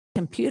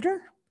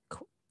computer.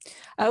 Cool.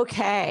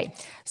 Okay,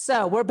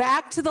 so we're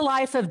back to the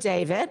life of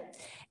David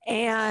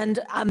and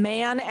a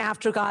man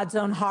after God's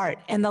own heart.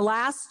 In the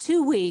last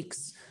 2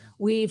 weeks,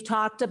 we've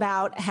talked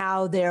about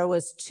how there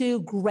was two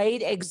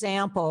great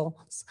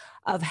examples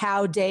of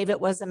how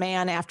David was a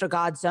man after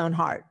God's own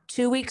heart.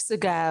 2 weeks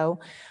ago,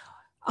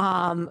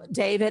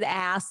 David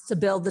asked to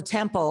build the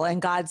temple,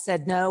 and God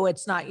said, no,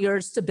 it's not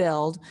yours to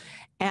build.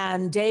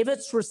 And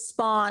David's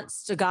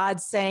response to God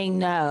saying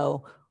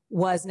no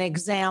was an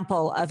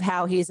example of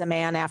how he's a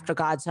man after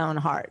God's own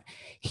heart.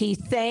 He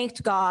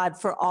thanked God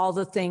for all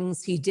the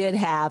things he did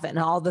have and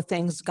all the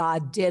things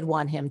God did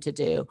want him to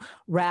do,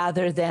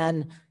 rather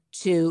than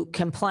to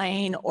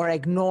complain or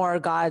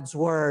ignore God's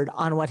word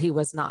on what he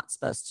was not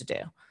supposed to do.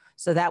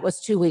 So that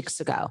was 2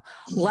 weeks ago.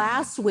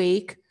 Last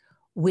week,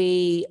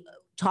 we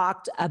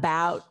talked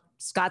about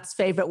Scott's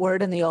favorite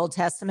word in the Old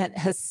Testament,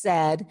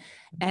 hesed,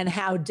 and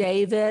how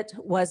David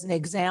was an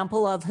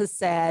example of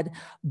hesed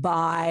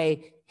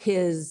by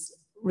his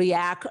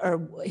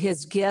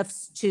his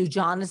gifts to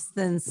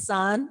Jonathan's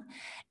son,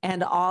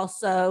 and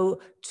also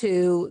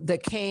to the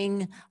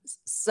king's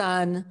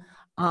son.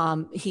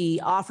 He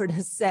offered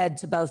hesed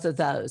to both of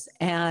those,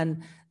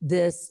 and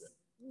this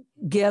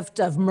gift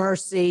of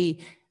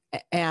mercy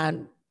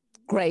and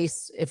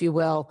grace, if you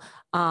will,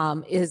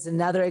 is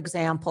another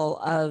example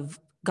of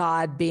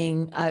God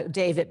being,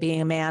 David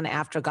being a man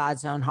after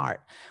God's own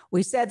heart.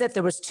 We said that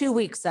there was 2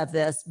 weeks of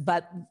this,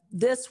 but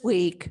this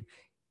week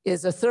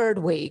is a third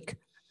week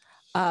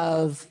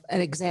of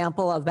an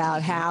example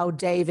about how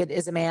David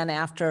is a man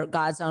after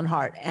God's own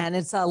heart. And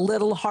it's a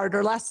little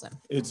harder lesson.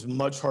 It's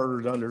much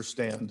harder to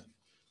understand.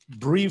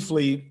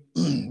 Briefly,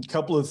 a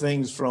couple of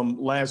things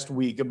from last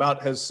week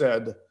about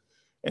hesed.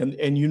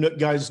 And you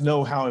guys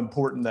know how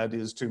important that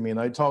is to me, and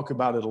I talk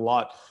about it a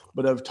lot.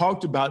 But I've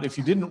talked about, if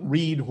you didn't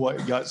read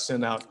what got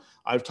sent out,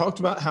 I've talked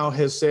about how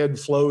hesed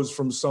flows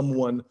from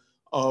someone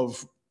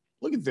of,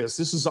 look at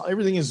this.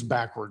 Everything is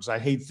backwards. I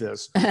hate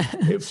this.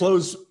 It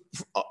flows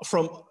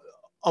from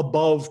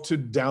above to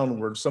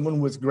downward. Someone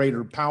with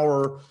greater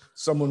power,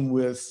 someone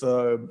with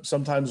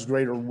sometimes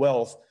greater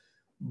wealth.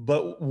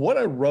 But what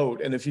I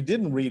wrote, and if you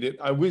didn't read it,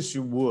 I wish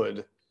you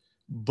would.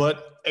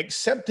 But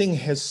accepting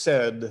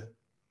hesed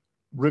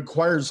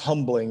requires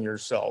humbling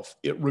yourself.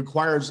 It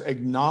requires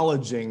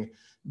acknowledging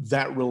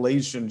that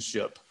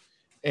relationship.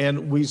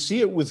 And we see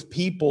it with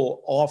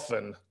people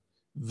often,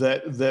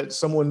 that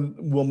someone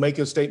will make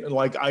a statement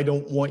like, I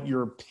don't want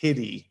your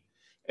pity.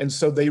 And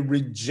so they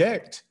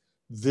reject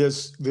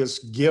this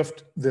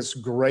gift, this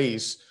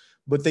grace,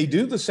 but they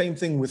do the same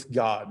thing with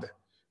God.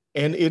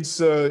 And it's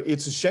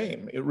a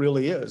shame. It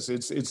really is.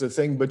 It's a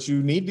thing, but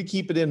you need to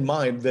keep it in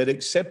mind that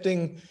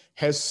accepting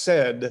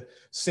hesed,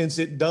 since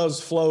it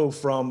does flow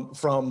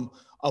from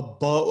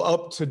above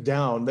up to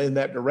down in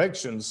that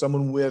direction,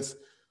 someone with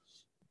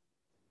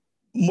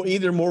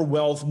either more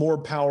wealth, more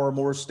power,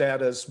 more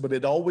status, but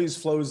it always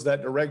flows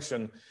that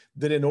direction,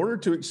 that in order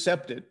to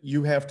accept it,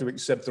 you have to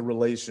accept the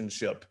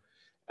relationship.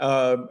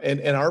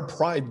 And our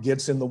pride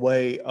gets in the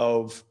way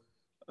of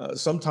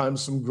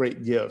sometimes some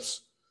great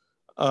gifts.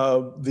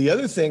 The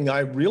other thing I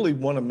really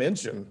want to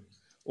mention,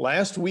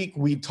 last week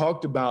we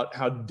talked about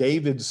how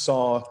David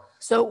saw.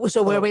 So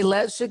where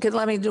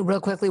let me do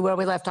real quickly where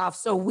we left off.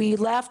 So we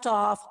left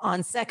off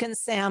on 2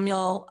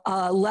 Samuel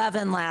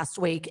 11 last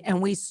week,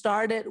 and we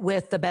started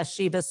with the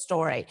Bathsheba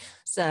story.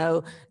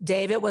 So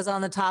David was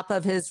on the top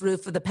of his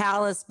roof of the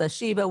palace.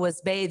 Bathsheba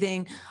was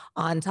bathing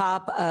on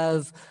top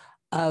of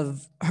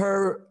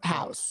her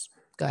house.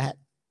 Go ahead.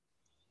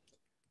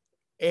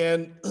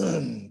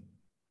 And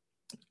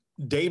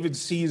David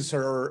sees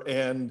her,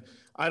 and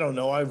I don't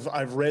know,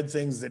 I've read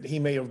things that he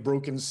may have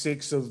broken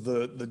 6 of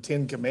the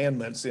 10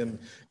 commandments in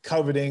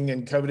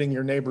coveting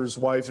your neighbor's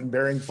wife and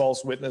bearing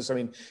false witness. I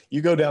mean,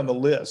 you go down the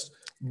list,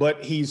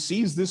 but he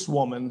sees this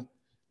woman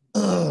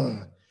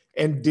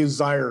and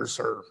desires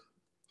her.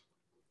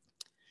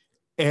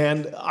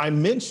 And I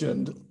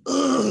mentioned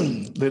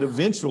that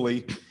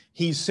eventually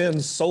he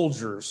sends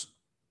soldiers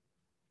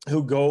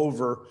who go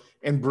over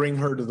and bring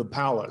her to the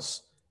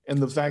palace. And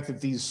the fact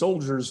that these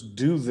soldiers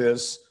do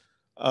this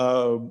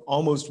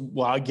almost,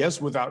 well, I guess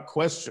without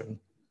question,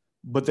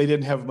 but they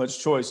didn't have much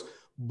choice.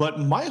 But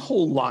my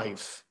whole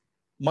life,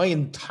 my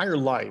entire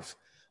life,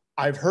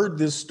 I've heard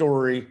this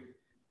story,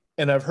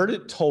 and I've heard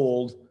it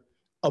told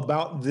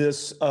about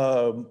this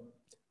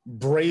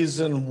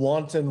brazen,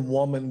 wanton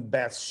woman,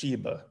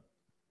 Bathsheba.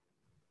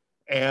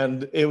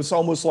 And it was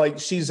almost like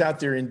she's out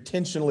there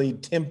intentionally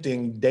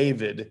tempting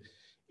David,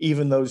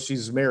 even though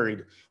she's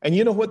married. And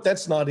you know what?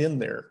 That's not in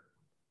there.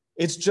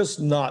 It's just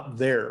not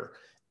there.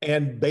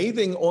 And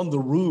bathing on the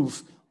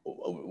roof,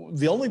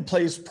 the only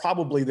place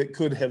probably that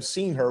could have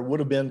seen her would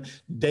have been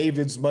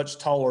David's much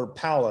taller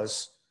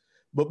palace.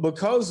 But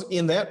because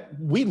in that,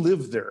 we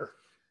live there,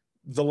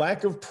 the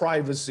lack of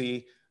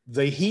privacy,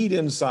 the heat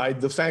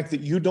inside, the fact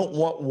that you don't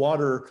want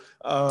water,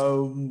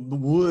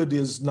 wood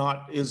is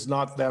not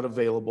that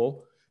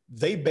available.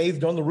 They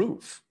bathed on the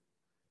roof.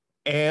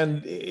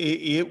 And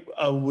it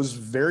was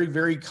very,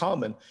 very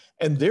common.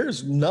 And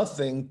there's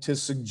nothing to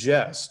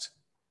suggest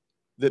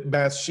that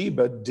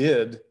Bathsheba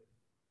did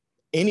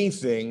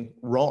anything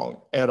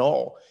wrong at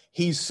all.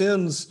 He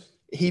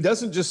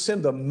doesn't just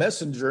send a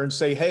messenger and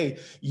say, hey,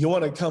 you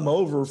want to come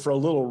over for a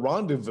little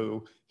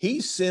rendezvous? He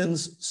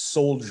sends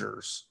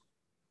soldiers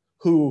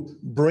who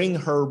bring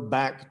her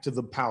back to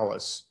the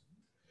palace.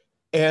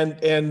 And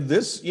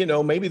this,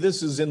 maybe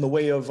this is in the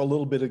way of a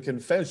little bit of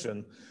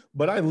confession,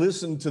 but I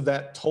listened to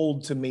that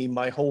told to me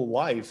my whole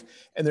life.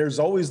 And there's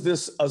always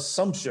this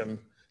assumption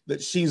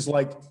that she's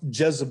like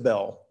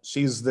Jezebel.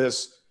 She's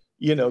this,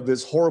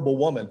 this horrible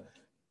woman.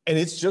 And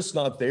it's just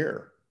not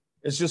there.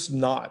 It's just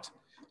not.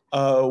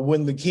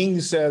 When the king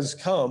says,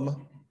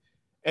 come,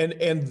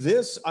 and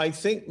this, I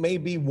think, may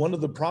be one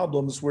of the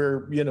problems where,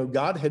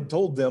 God had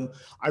told them,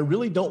 I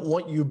really don't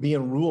want you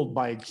being ruled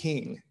by a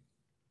king.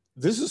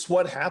 This is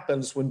what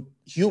happens when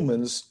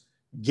humans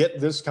get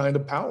this kind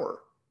of power.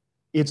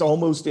 It's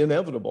almost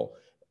inevitable.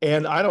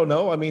 And I don't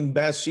know. I mean,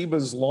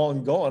 Bathsheba's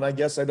long gone. I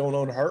guess I don't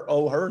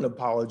owe her an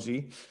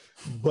apology.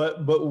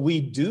 But we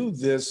do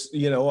this,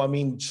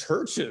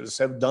 churches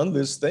have done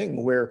this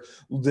thing where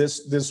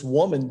this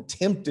woman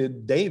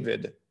tempted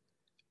David,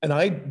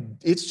 and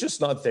it's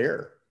just not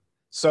there.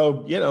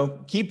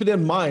 So, keep it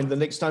in mind the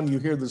next time you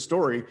hear the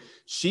story.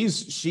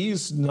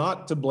 She's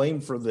not to blame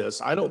for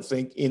this. I don't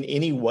think in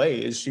any way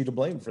is she to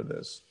blame for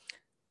this.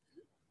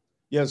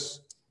 Yes.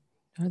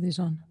 Are these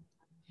on?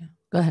 Yeah.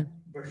 Go ahead.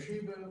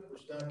 Bathsheba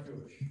was not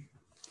Jewish.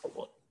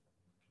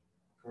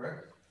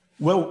 Correct?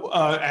 Well,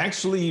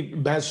 actually,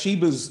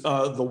 Bathsheba's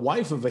the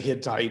wife of a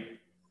Hittite,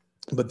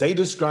 but they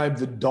describe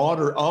the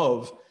daughter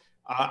of,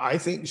 I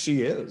think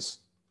she is.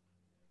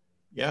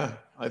 Yeah,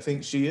 I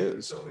think she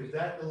is. So is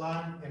that the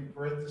line in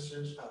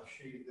parentheses, how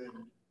she then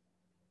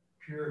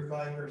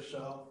purified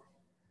herself?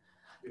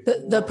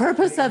 The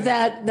purpose of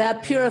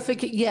that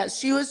purification,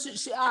 yes,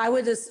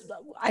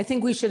 I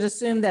think we should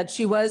assume that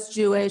she was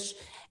Jewish.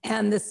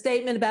 And the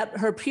statement about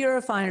her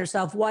purifying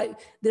herself,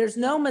 there's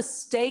no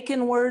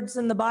mistaken words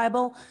in the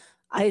Bible,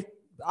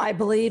 I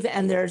believe,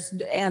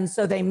 and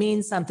so they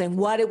mean something.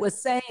 What it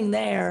was saying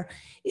there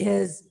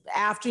is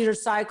after your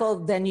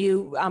cycle, then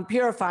you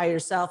purify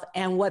yourself.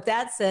 And what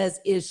that says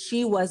is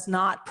she was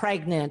not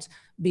pregnant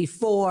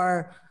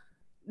before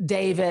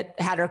David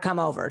had her come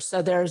over.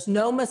 So there's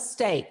no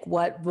mistake.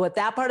 What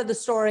that part of the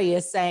story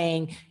is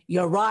saying,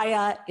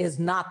 Uriah is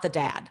not the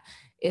dad.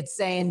 It's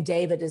saying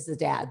David is the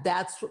dad.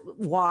 That's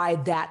why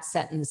that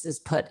sentence is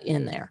put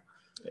in there.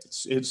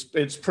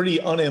 It's pretty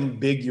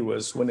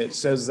unambiguous when it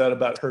says that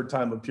about her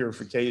time of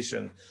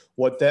purification.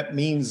 What that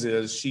means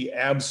is she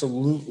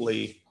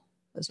absolutely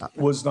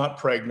was not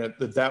pregnant,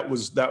 that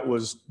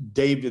was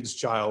David's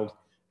child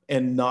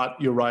and not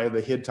Uriah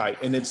the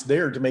Hittite. And it's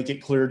there to make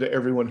it clear to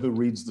everyone who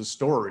reads the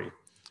story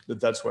that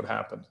that's what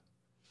happened.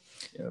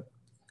 Yeah.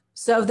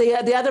 So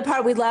the other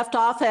part we left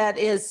off at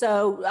is,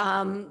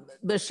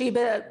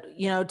 Bathsheba,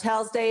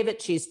 tells David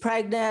she's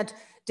pregnant.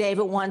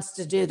 David wants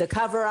to do the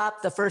cover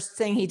up. The first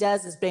thing he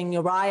does is bring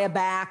Uriah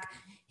back.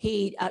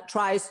 He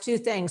tries two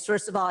things.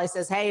 First of all, he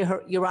says, hey,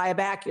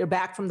 Uriah, you're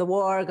back from the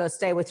war, go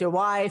stay with your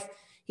wife.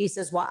 He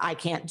says, well, I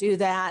can't do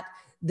that.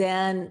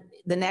 Then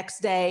the next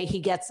day he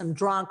gets him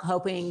drunk,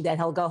 hoping that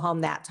he'll go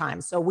home that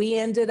time. So we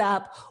ended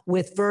up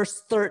with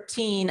verse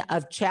 13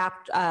 of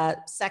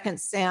 2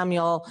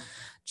 Samuel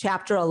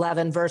chapter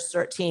 11, verse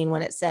 13,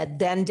 when it said,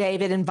 then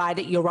David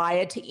invited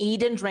Uriah to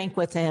eat and drink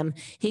with him.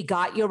 He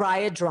got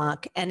Uriah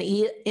drunk, and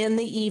in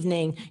the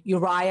evening,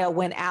 Uriah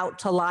went out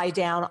to lie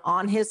down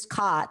on his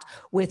cot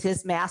with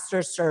his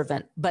master's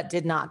servant, but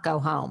did not go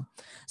home.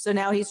 So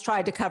now he's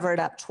tried to cover it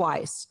up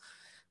twice.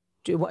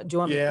 Do you want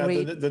me to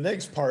read? Yeah, the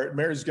next part,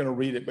 Mary's going to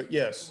read it, but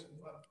yes.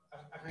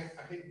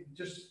 I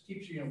just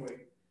keep seeing away.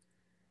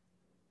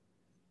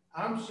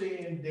 I'm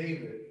seeing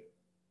David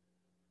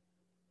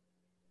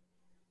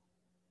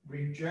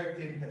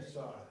rejecting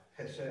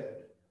hesed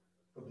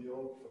from the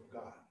oath of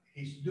God.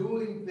 He's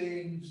doing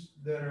things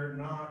that are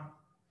not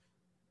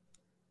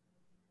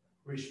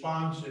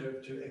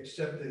responsive to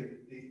accepting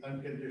the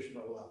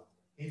unconditional love.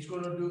 He's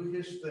going to do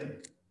his thing.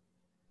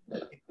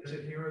 He does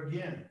it here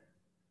again.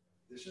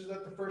 This is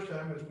not the first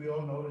time, as we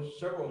all noticed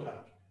several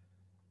times.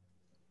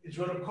 It's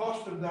going to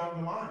cost him down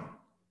the line.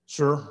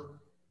 Sure.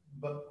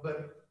 But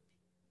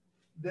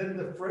then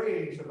the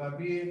phrase about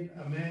being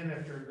a man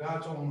after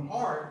God's own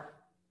heart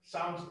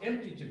sounds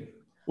empty to me.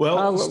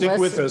 Well, stick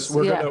with us.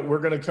 We're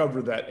gonna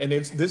cover that. And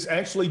this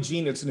actually,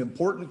 Gene, it's an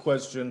important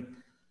question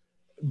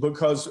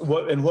because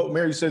what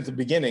Mary said at the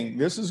beginning,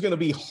 this is going to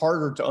be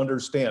harder to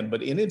understand,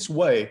 but in its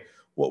way,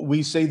 what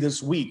we say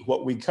this week,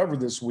 what we cover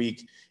this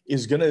week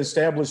is going to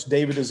establish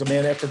David as a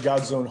man after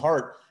God's own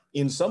heart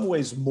in some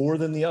ways more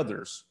than the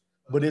others,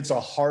 but it's a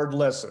hard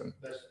lesson.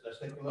 Let's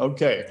take a look.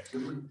 Okay. To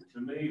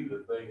me,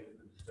 the thing in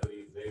the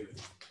study of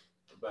David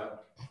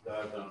about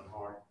God's own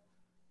heart,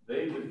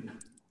 David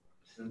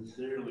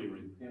sincerely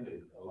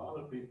repented. A lot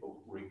of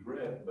people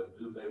regret, but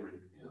do they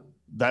repent?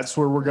 That's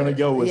where we're going to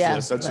go with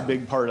this. That's a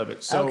big part of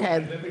it. So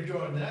okay. Let me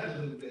join that a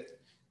little bit,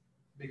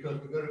 because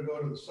we're going to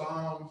go to the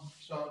Psalms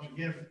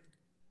again.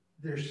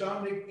 They're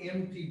sounding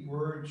empty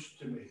words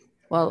to me.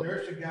 Well,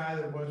 there's a guy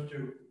that wants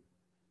to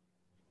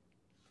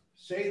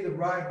say the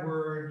right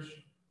words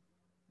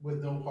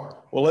with no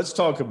heart. Well, let's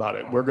talk about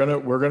it. We're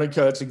gonna cut.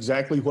 That's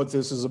exactly what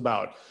this is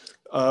about.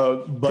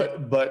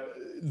 But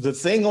the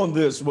thing on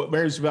this, what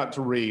Mary's about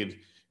to read,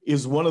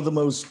 is one of the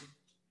most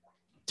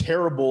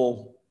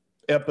terrible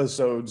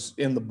episodes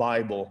in the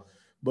Bible.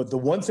 But the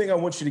one thing I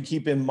want you to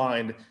keep in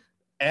mind,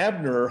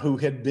 Abner, who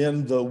had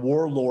been the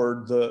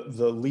warlord,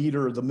 the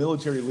leader, the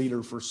military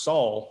leader for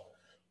Saul,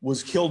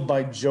 was killed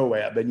by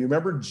Joab. And you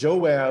remember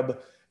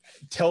Joab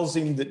tells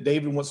him that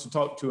David wants to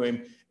talk to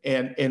him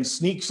and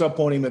sneaks up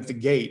on him at the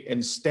gate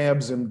and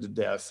stabs him to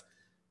death.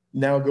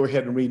 Now go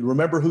ahead and read.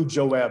 Remember who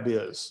Joab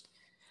is.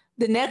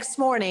 The next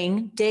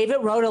morning, David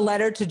wrote a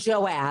letter to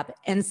Joab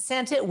and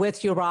sent it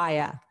with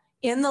Uriah.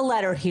 In the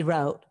letter, he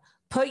wrote,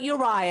 "Put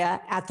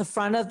Uriah at the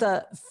front of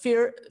the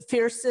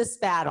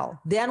fiercest battle,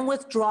 then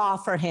withdraw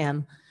from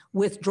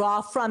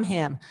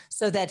him,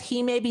 so that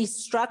he may be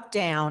struck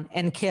down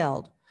and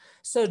killed."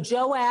 So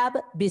Joab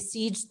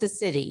besieged the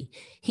city.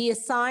 He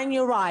assigned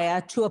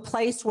Uriah to a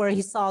place where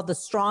he saw the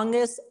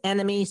strongest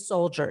enemy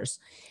soldiers.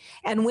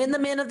 And when the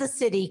men of the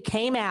city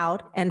came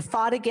out and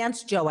fought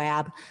against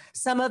Joab,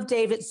 some of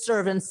David's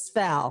servants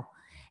fell,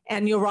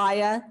 and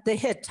Uriah the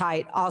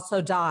Hittite also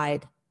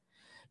died.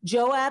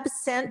 Joab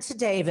sent to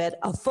David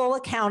a full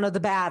account of the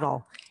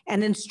battle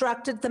and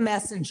instructed the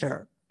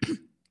messenger,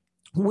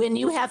 "When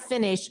you have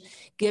finished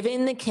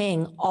giving the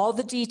king all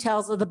the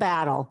details of the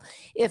battle,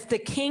 if the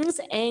king's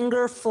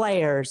anger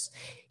flares,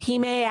 he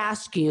may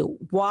ask you,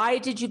 'Why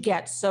did you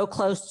get so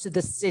close to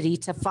the city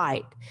to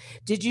fight?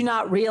 Did you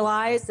not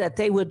realize that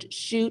they would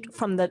shoot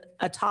from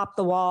atop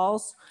the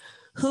walls?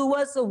 Who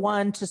was the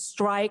one to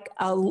strike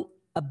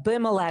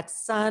Abimelech,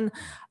 son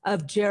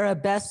of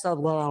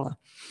Jerubbaal?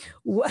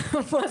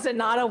 Was it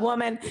not a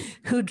woman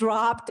who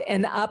dropped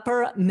an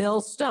upper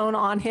millstone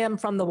on him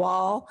from the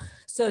wall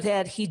so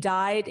that he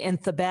died in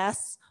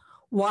Thebes?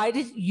 Why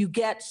did you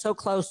get so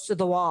close to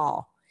the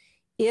wall?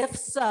 If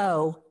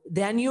so,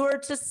 then you are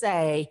to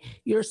say,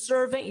 your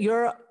servant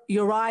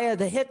Uriah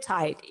the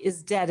Hittite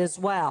is dead as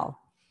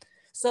well."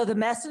 So the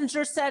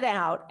messenger set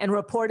out and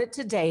reported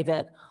to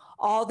David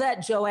all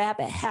that Joab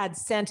had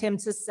sent him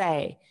to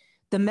say.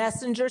 The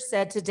messenger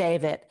said to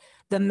David,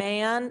 the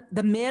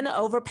men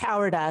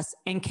overpowered us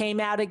and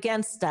came out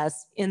against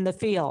us in the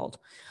field,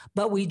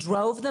 but we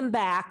drove them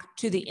back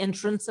to the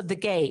entrance of the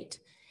gate.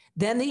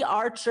 Then the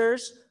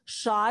archers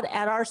shot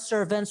at our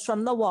servants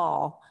from the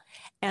wall,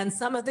 and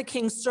some of the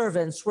king's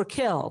servants were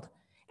killed.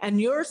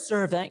 And your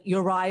servant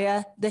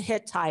Uriah the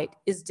Hittite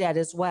is dead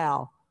as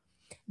well.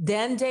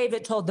 Then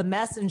David told the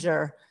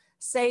messenger,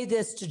 "Say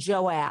this to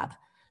Joab,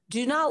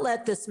 do not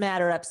let this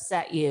matter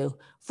upset you,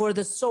 for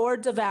the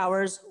sword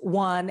devours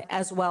one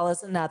as well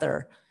as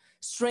another.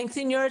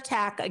 Strengthen your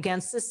attack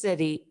against the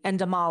city and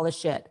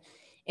demolish it.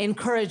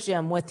 Encourage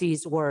him with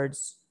these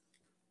words."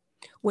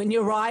 When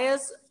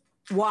Uriah's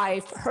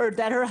wife heard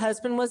that her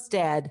husband was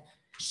dead,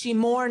 she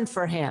mourned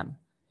for him.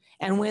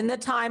 And when the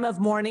time of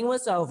mourning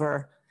was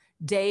over,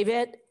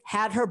 David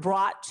had her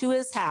brought to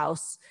his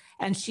house,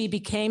 and she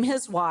became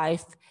his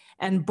wife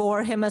and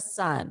bore him a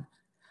son.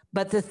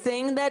 But the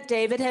thing that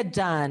David had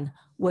done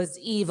was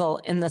evil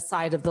in the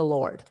sight of the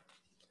Lord.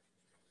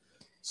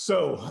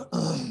 So,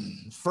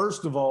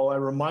 first of all, I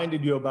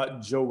reminded you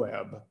about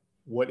Joab,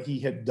 what he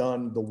had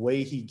done, the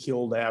way he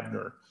killed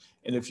Abner.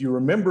 And if you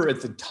remember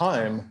at the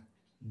time,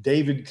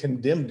 David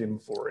condemned him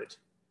for it.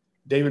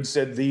 David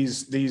said,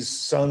 these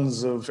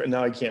sons of, and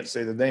now I can't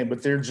say the name,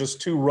 but they're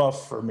just too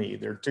rough for me.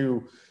 They're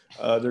too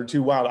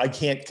wild. I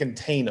can't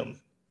contain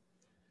them.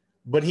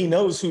 But he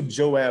knows who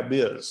Joab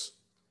is.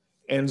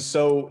 And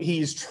so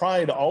he's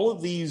tried all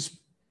of these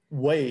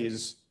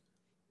ways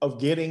of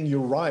getting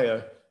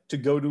Uriah to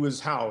go to his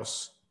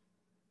house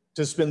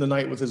to spend the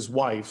night with his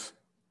wife,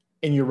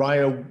 and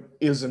Uriah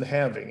isn't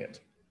having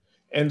it.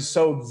 And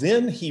so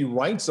then he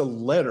writes a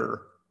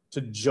letter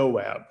to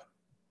Joab.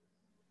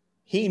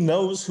 He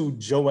knows who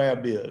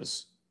Joab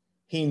is.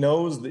 He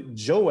knows that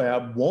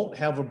Joab won't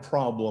have a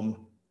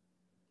problem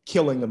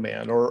killing a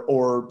man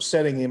or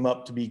setting him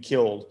up to be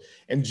killed.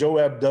 And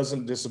Joab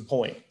doesn't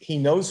disappoint. He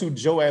knows who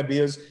Joab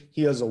is.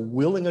 He has a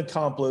willing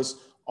accomplice.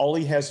 All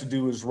he has to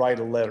do is write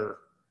a letter.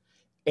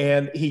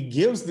 And he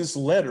gives this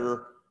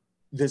letter,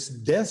 this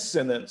death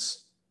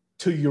sentence,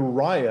 to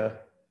Uriah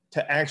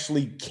to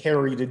actually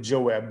carry to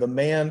Joab. The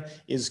man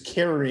is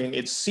carrying,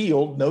 it's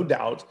sealed, no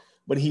doubt,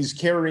 but he's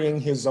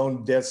carrying his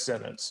own death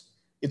sentence.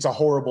 It's a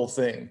horrible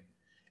thing.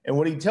 And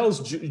what he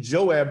tells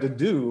Joab to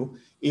do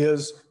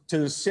is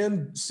to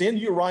send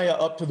Uriah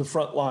up to the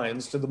front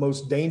lines, to the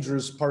most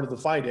dangerous part of the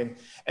fighting,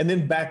 and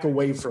then back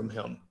away from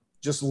him.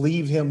 Just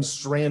leave him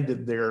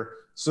stranded there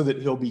so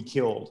that he'll be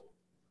killed.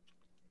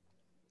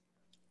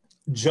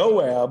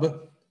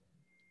 Joab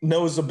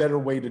knows a better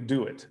way to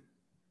do it.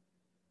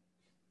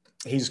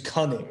 He's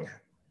cunning.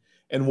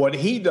 And what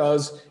he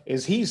does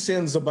is he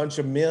sends a bunch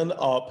of men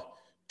up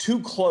too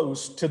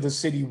close to the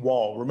city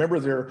wall. Remember,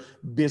 they're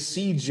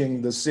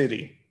besieging the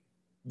city.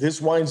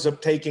 This winds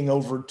up taking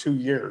over 2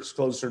 years,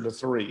 closer to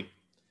 3.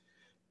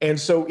 And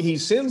so he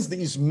sends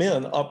these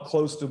men up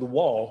close to the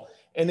wall,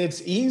 And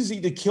it's easy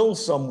to kill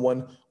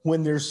someone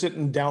when they're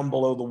sitting down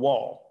below the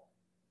wall.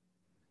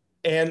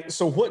 And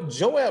so what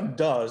Joab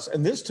does,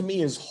 and this to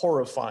me is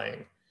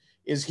horrifying,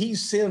 is he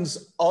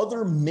sends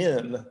other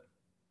men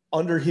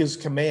under his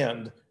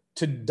command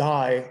to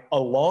die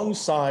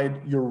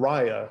alongside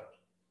Uriah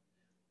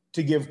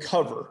to give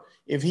cover.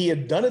 If he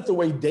had done it the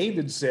way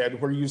David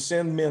said, where you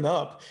send men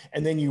up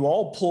and then you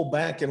all pull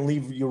back and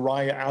leave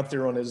Uriah out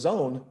there on his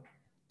own,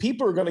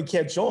 people are going to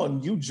catch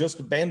on. You just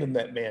abandoned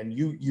that man.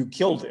 You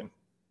killed him.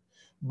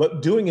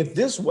 But doing it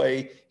this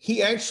way,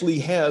 he actually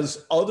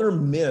has other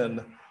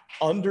men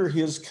under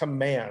his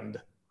command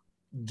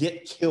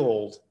get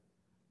killed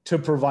to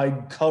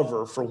provide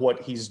cover for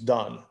what he's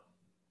done.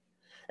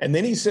 And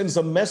then he sends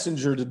a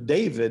messenger to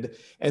David,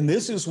 and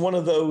this is one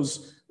of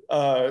those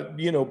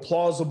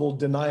plausible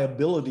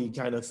deniability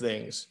kind of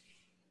things.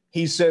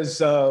 He says,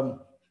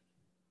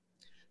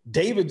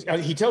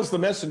 he tells the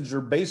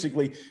messenger,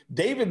 basically,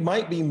 David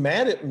might be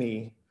mad at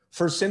me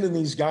for sending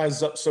these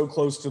guys up so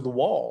close to the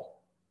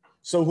wall.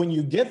 So when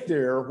you get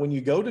there, when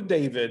you go to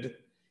David,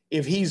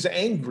 if he's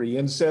angry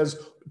and says,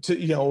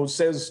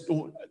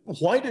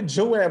 why did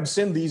Joab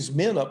send these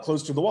men up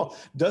close to the wall?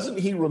 Doesn't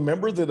he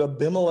remember that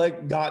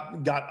Abimelech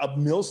got a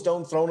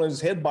millstone thrown on his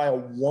head by a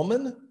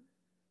woman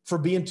for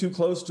being too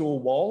close to a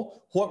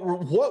wall?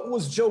 What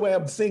was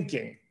Joab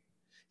thinking?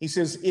 He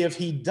says, if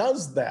he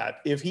does that,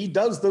 if he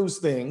does those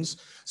things,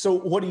 so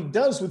what he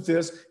does with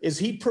this is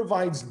he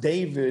provides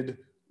David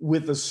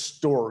with a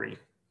story.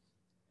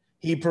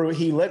 He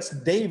lets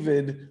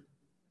David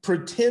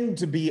pretend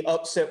to be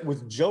upset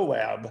with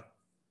Joab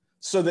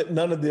so that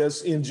none of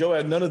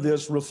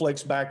this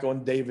reflects back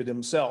on David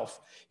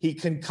himself. He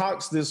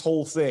concocts this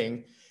whole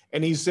thing,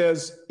 and he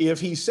says, if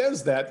he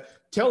says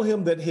that, tell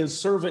him that his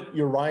servant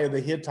Uriah the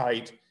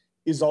Hittite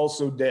is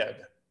also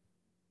dead.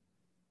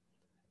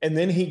 And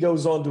then he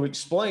goes on to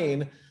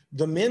explain,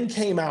 the men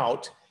came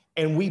out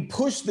and we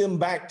pushed them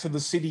back to the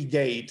city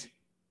gate,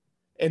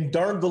 and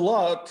darn the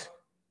luck,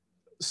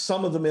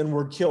 some of the men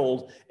were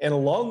killed. And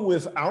along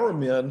with our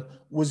men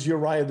was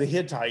Uriah the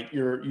Hittite,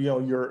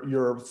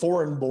 your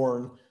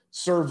foreign-born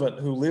servant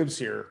who lives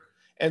here.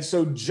 And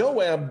so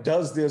Joab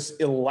does this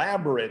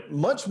elaborate,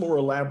 much more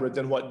elaborate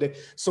than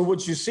so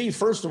what you see,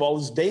 first of all,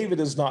 is David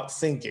is not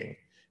thinking.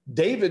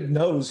 David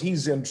knows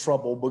he's in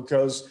trouble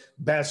because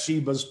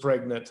Bathsheba's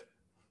pregnant.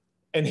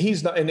 And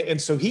he's not,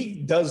 and so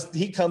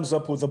he comes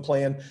up with a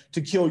plan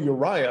to kill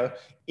Uriah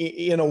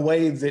in a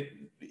way that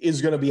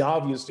is going to be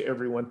obvious to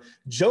everyone.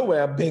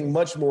 Joab, being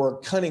much more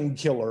cunning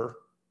killer,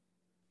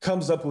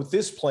 comes up with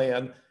this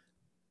plan,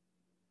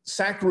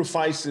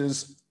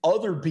 sacrifices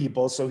other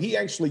people, so he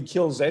actually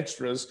kills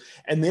extras,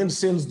 and then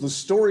sends the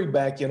story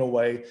back in a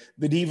way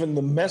that even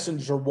the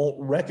messenger won't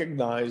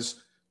recognize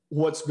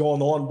what's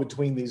going on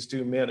between these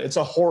two men. It's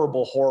a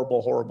horrible,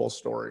 horrible, horrible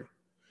story.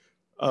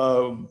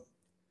 And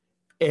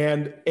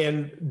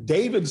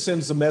David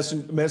sends a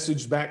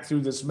message back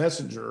through this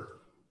messenger.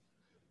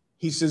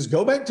 He says,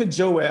 go back to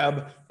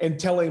Joab and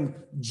tell him,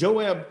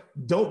 Joab,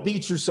 don't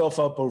beat yourself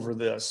up over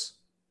this.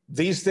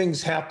 These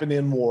things happen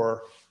in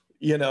war.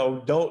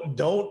 Don't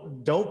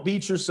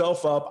beat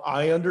yourself up.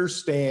 I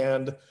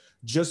understand.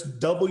 Just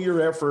double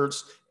your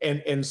efforts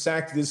and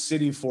sack this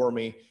city for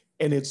me,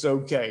 and it's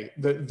okay.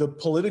 The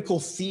political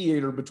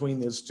theater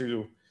between these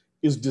two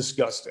is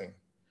disgusting.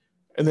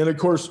 And then, of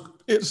course,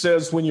 it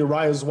says when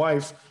Uriah's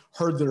wife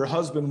heard that her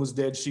husband was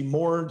dead, she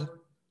mourned.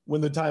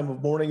 When the time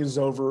of mourning is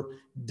over,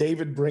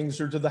 David brings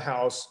her to the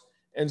house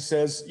and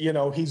says,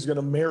 he's going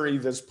to marry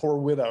this poor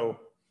widow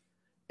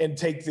and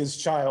take this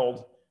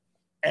child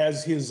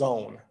as his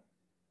own,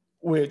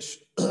 which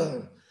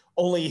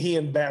only he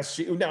and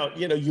Bathsheba. Now,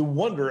 you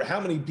wonder how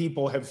many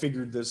people have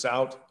figured this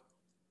out,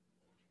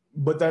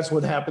 but that's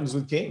what happens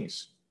with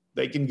kings.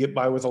 They can get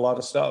by with a lot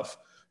of stuff.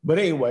 But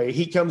anyway,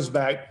 he comes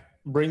back,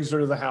 brings her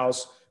to the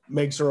house,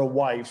 makes her a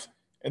wife,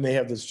 and they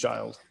have this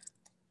child.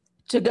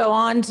 To go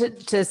on to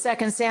 2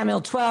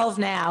 Samuel 12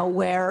 now,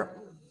 where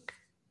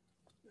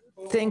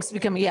things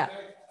become, I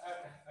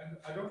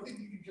don't think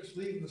you can just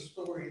leave the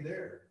story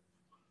there.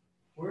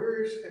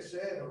 Where is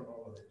hesed on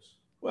all of this?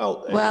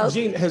 Well,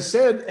 Gene,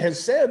 hesed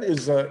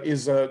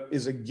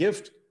is a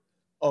gift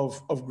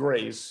of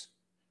grace.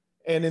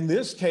 And in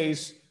this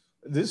case,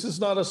 this is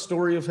not a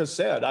story of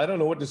hesed. I don't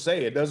know what to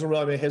say. It doesn't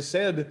really, hesed.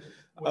 It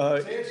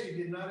says he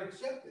did not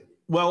accept it.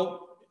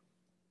 Well,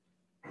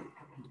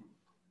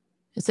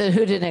 it said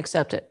who didn't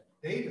accept it?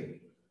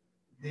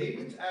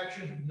 David's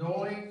actions,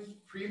 knowing,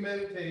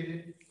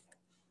 premeditated.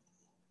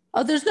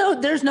 Oh, there's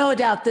no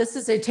doubt. This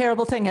is a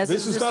terrible thing. But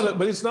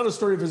it's not a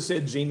story of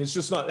hesed, Gene. It's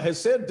just not,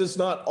 hesed does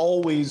not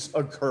always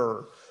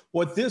occur.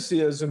 What this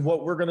is, and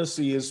what we're going to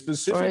see, is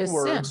specific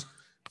words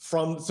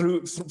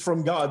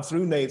from God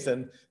through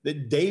Nathan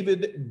that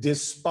David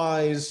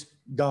despised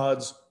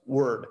God's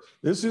word.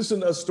 This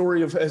isn't a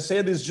story of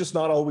hesed is just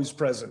not always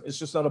present. It's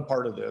just not a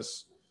part of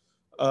this.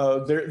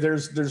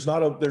 There's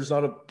not a.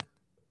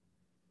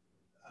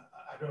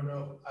 I don't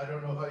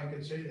know how you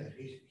can say that.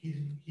 He's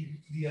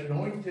the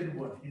anointed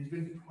one. He's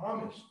been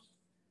promised.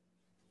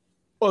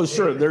 Well,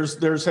 sure.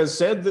 There's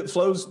hesed that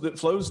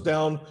flows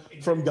down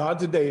from God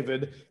to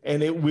David,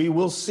 and we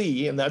will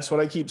see, and that's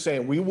what I keep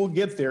saying. We will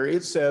get there.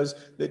 It says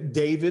that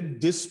David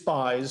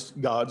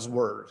despised God's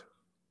word.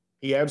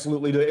 He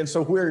absolutely did. And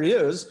so where it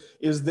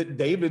is that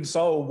David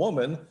saw a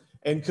woman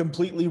and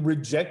completely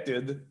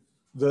rejected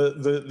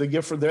the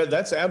gift for there.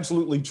 That's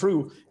absolutely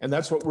true, and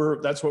that's what we're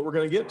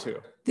going to get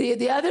to.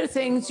 The other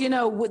things,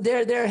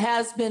 there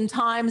has been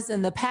times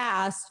in the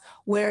past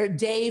where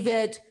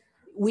David,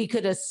 we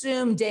could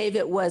assume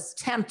David was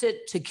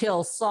tempted to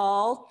kill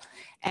Saul,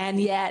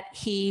 and yet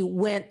he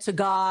went to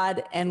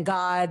God, and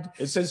God.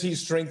 It says he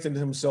strengthened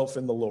himself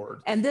in the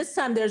Lord. And this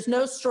time there's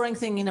no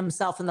strengthening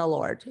himself in the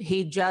Lord.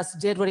 He just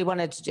did what he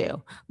wanted to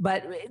do.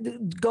 But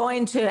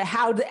going to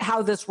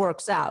how this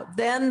works out,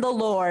 then the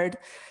Lord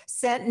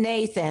sent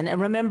Nathan,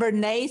 and remember,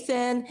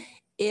 Nathan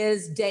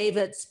is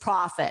David's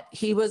prophet.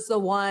 He was the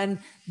one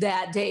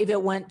that David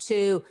went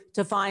to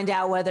find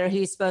out whether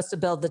he's supposed to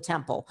build the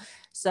temple.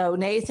 So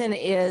Nathan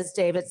is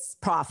David's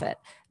prophet.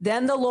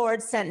 Then the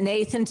Lord sent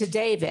Nathan to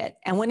David.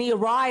 And when he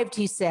arrived,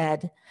 he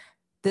said,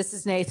 this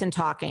is Nathan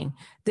talking,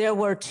 there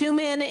were two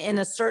men in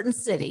a certain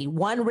city,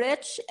 one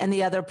rich and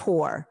the other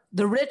poor.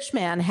 The rich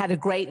man had a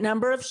great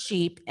number of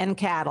sheep and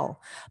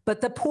cattle,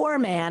 but the poor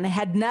man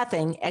had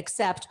nothing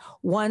except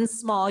one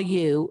small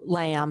ewe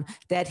lamb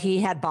that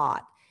he had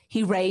bought.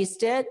 He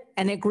raised it,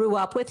 and it grew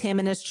up with him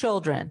and his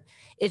children.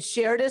 It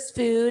shared his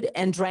food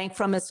and drank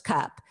from his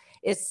cup.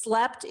 It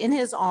slept in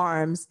his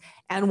arms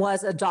and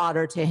was a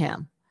daughter to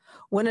him.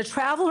 When a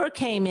traveler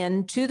came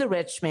in to the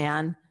rich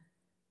man,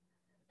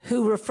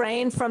 who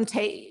refrained from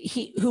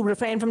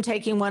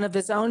taking one of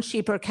his own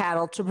sheep or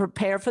cattle to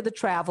prepare for the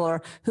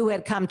traveler who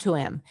had come to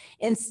him.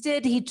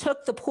 Instead, he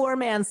took the poor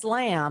man's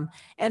lamb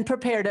and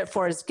prepared it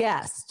for his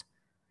guest.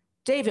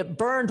 David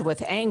burned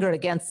with anger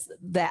against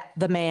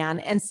the man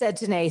and said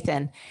to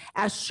Nathan,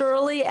 as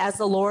surely as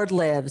the Lord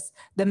lives,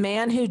 the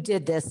man who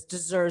did this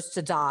deserves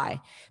to die,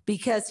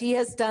 because he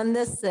has done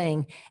this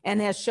thing and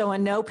has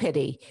shown no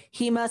pity.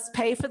 He must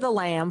pay for the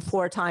lamb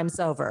 4 times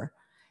over.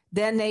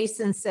 Then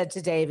Nathan said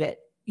to David,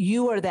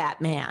 you are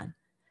that man.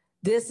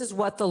 This is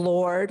what the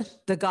Lord,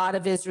 the God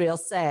of Israel,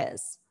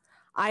 says.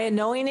 I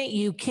anointed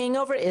you king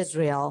over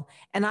Israel,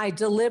 and I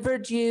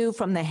delivered you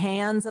from the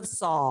hands of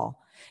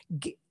Saul.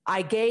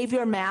 I gave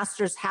your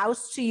master's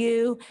house to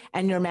you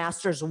and your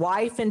master's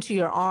wife into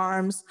your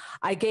arms.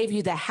 I gave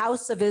you the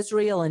house of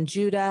Israel and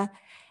Judah.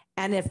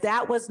 And if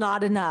that was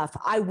not enough,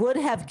 I would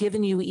have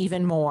given you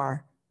even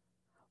more.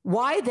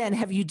 Why then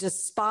have you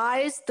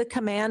despised the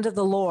command of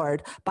the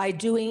Lord by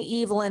doing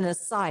evil in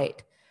his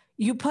sight?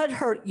 You put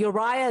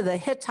Uriah the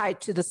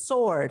Hittite to the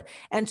sword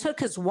and took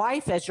his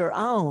wife as your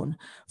own,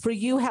 for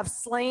you have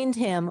slain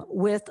him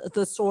with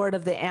the sword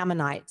of the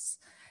Ammonites.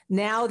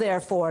 Now,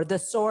 therefore, the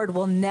sword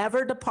will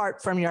never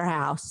depart from your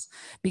house,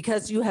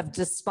 because you have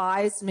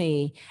despised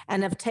me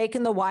and have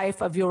taken the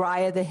wife of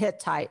Uriah the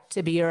Hittite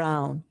to be your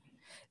own.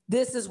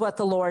 This is what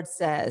the Lord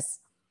says.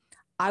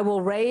 I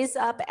will raise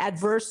up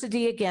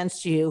adversity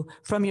against you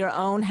from your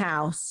own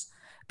house.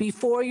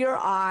 Before your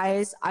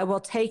eyes, I will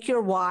take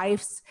your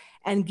wives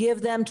and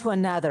give them to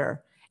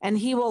another, and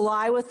he will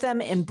lie with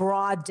them in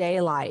broad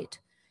daylight.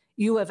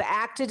 You have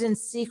acted in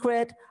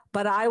secret,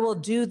 but I will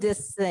do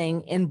this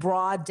thing in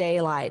broad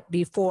daylight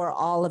before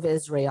all of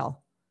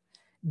Israel.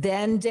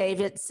 Then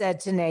David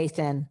said to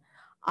Nathan,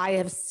 I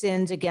have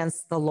sinned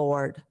against the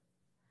Lord.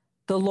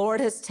 The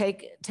Lord has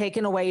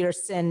taken away your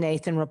sin,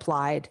 Nathan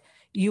replied.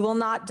 You will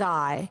not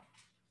die.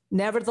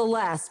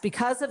 Nevertheless,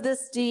 because of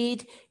this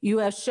deed, you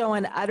have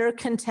shown utter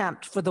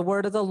contempt for the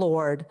word of the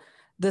Lord.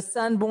 The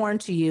son born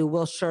to you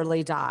will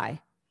surely die.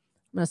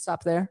 I'm going to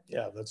stop there.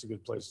 Yeah, that's a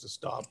good place to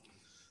stop.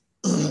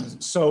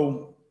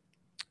 So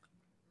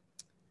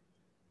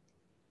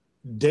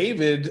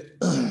David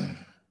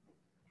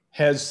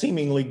has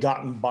seemingly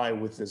gotten by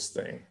with this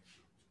thing.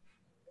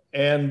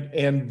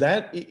 And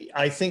that,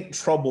 I think,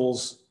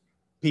 troubles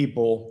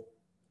people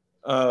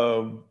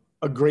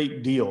a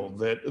great deal,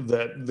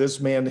 that this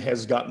man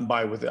has gotten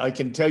by with it. I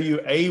can tell you,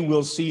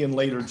 we'll see in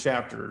later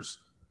chapters,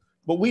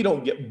 but we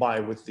don't get by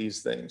with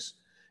these things.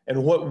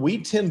 And what we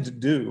tend to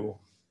do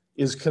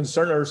is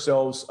concern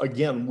ourselves,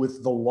 again,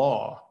 with the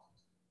law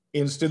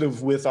instead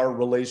of with our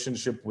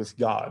relationship with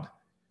God.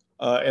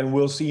 And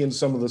we'll see in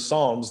some of the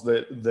Psalms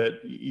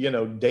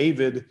that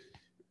David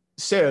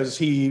says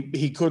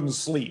he couldn't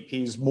sleep.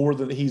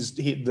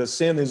 The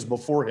sin is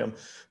before him.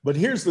 But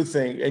here's the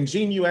thing, and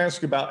Gene, you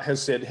asked about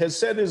hesed.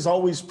 Hesed is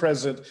always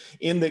present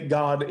in that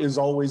God is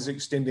always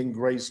extending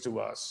grace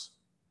to us.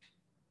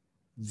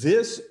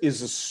 This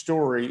is a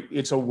story,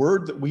 it's a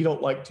word that we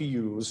don't like to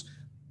use,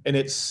 and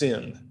it's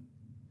sin.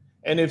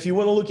 And if you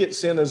want to look at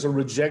sin as a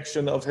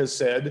rejection of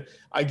hesed,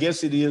 I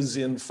guess it is,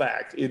 in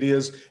fact. It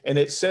is, and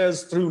it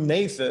says through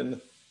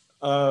Nathan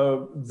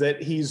that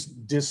he's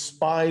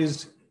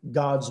despised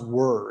God's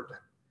word.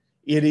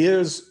 It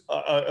is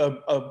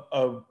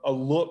a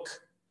look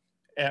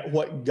at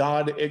what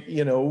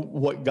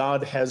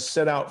God has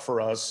set out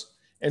for us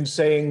and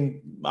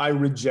saying, I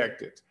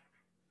reject it.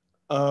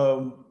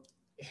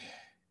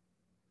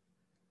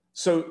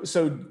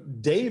 So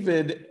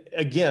David,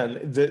 again,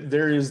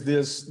 there is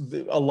this,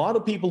 a lot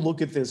of people look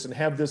at this and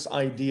have this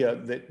idea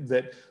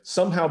that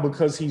somehow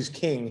because he's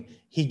king,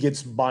 he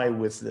gets by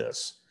with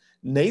this.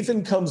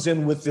 Nathan comes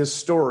in with this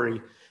story,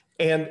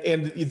 and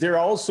there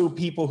are also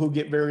people who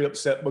get very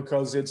upset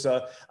because it's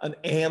an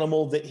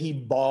animal that he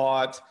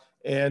bought,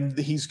 and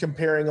he's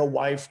comparing a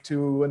wife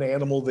to an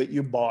animal that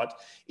you bought.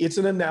 It's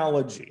an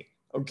analogy,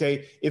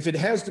 okay? If it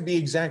has to be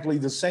exactly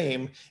the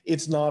same,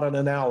 it's not an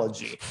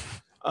analogy.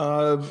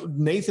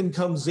 Nathan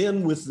comes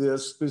in with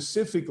this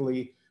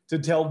specifically to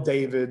tell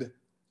David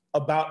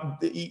about,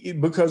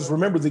 because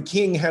remember, the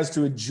king has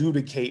to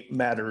adjudicate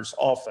matters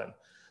often.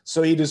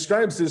 So he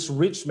describes this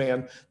rich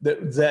man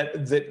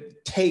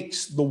that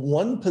takes the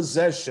one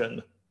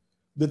possession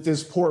that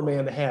this poor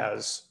man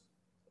has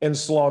and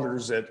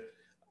slaughters it.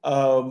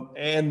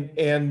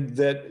 And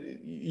that,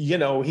 you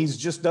know, he's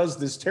just does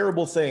this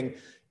terrible thing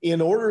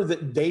in order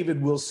that David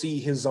will see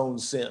his own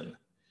sin,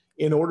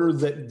 in order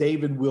that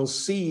David will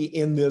see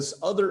in this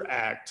other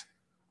act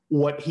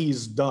what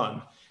he's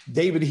done.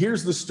 David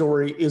hears the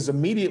story, is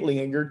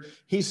immediately angered.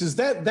 He says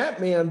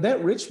that man,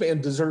 that rich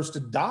man deserves to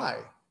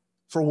die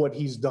for what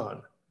he's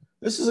done.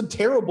 This is a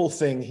terrible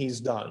thing he's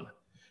done.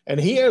 And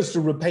he has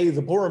to repay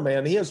the poor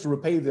man. He has to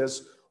repay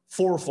this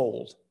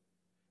fourfold.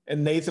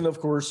 And Nathan, of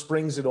course,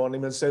 springs it on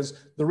him and says,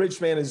 the rich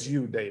man is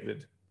you,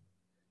 David.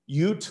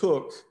 You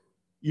took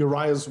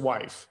Uriah's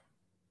wife,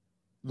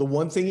 the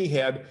one thing he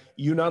had.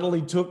 You not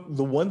only took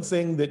the one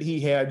thing that he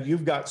had,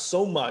 you've got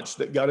so much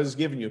that God has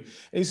given you.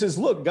 And he says,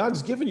 look,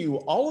 God's given you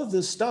all of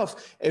this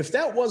stuff. If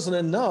that wasn't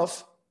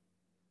enough,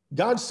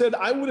 God said,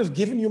 I would have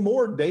given you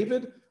more,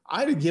 David.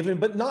 I'd have given,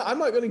 but not, I'm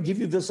not going to give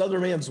you this other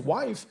man's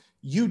wife.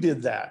 You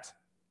did that.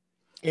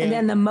 And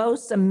then the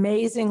most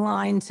amazing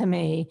line to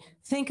me,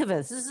 think of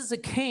this. This is a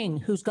king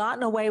who's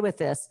gotten away with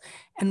this.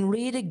 And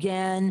read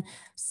again,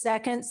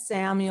 2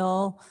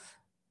 Samuel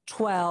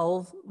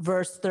 12,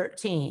 verse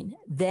 13.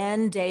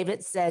 Then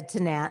David said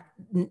to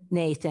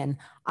Nathan,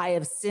 I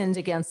have sinned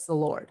against the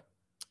Lord.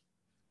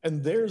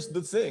 And there's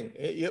the thing.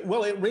 It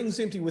rings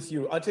empty with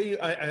you. I tell you,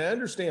 I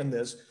understand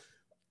this.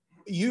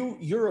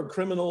 You're a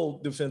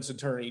criminal defense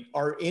attorney.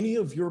 Are any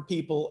of your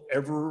people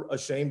ever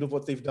ashamed of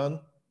what they've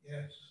done?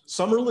 Yes.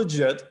 Some are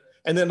legit,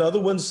 and then other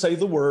ones say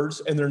the words,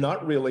 and they're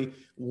not really.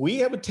 We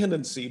have a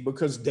tendency,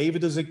 because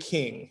David is a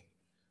king,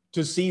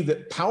 to see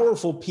that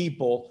powerful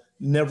people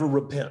never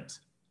repent.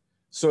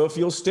 So if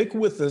you'll stick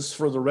with us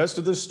for the rest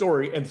of the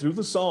story and through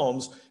the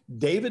Psalms,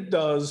 David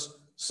does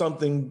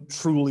something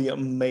truly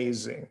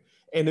amazing.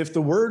 And if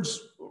the words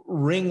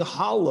ring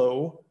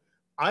hollow,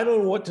 I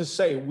don't know what to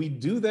say. We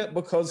do that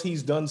because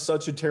he's done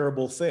such a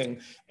terrible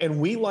thing. And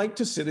we like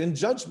to sit in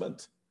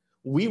judgment.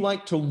 We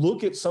like to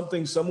look at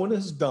something someone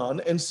has done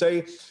and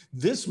say,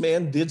 this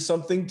man did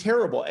something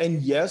terrible.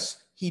 And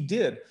yes, he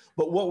did.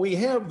 But what we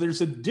have,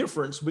 there's a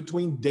difference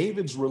between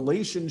David's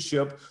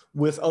relationship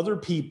with other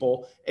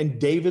people and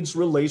David's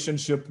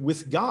relationship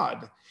with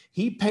God.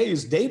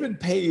 David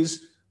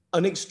pays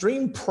an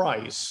extreme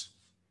price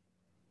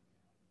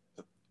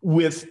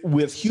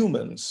with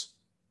humans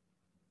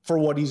for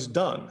what he's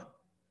done.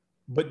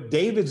 But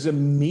David's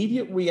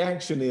immediate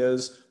reaction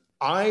is,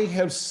 I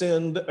have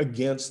sinned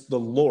against the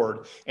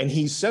Lord. And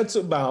he sets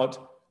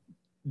about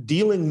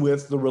dealing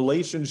with the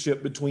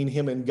relationship between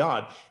him and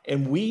God.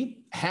 And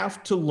we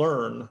have to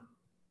learn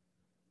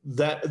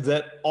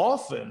that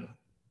often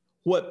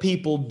what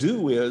people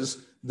do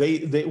is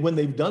they when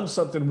they've done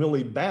something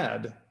really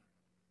bad,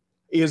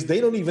 is they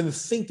don't even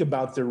think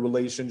about their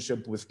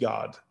relationship with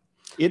God.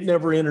 It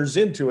never enters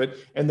into it.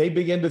 And they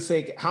begin to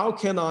think, how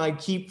can I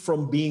keep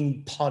from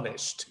being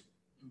punished?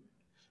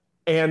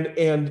 And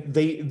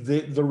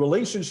the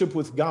relationship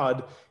with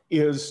God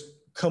is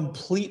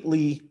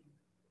completely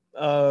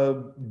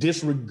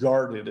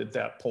disregarded at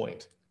that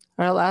point.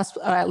 Or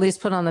at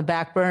least put on the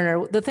back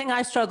burner. The thing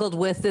I struggled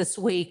with this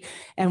week,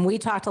 and we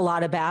talked a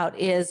lot about,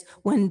 is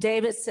when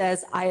David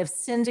says, I have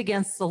sinned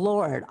against the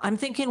Lord. I'm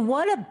thinking,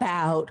 what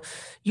about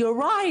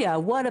Uriah?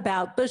 What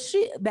about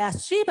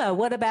Bathsheba?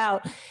 What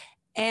about,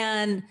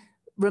 and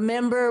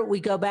remember,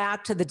 we go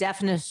back to the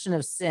definition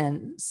of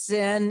sin.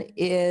 Sin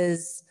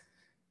is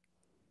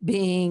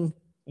being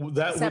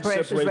That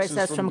separates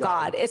us from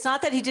God. It's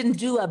not that he didn't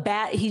do a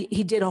bad,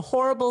 he did a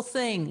horrible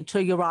thing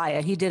to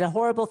Uriah. He did a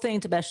horrible thing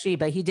to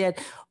Bathsheba.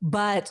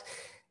 But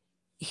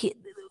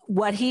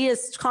what he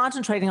is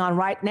concentrating on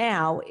right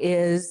now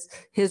is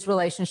his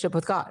relationship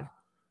with God.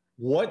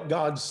 What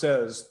God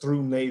says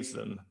through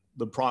Nathan,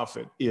 the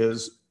prophet,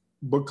 is,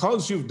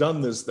 because you've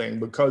done this thing,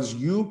 because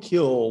you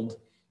killed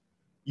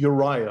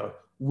Uriah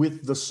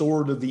with the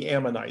sword of the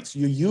Ammonites.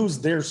 You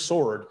used their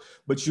sword,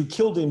 but you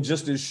killed him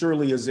just as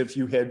surely as if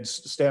you had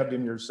stabbed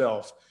him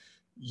yourself.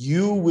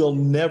 You will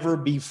never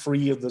be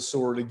free of the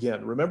sword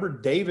again. Remember,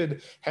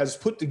 David has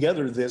put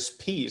together this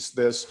peace,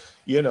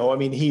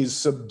 he's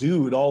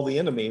subdued all the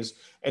enemies.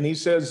 And he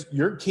says,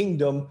 your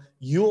kingdom,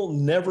 you'll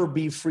never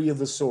be free of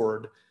the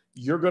sword.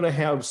 You're going to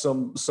have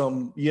some,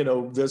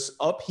 this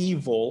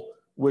upheaval,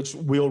 which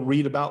we'll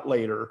read about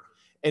later.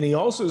 And he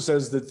also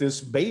says that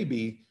this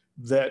baby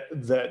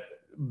that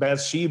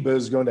Bathsheba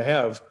is going to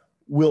have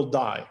will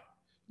die.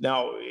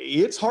 Now,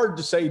 it's hard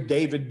to say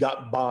David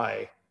got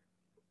by,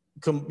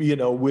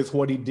 with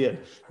what he did.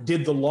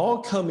 Did the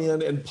law come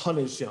in and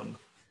punish him?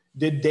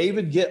 Did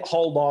David get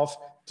hauled off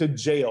to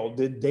jail?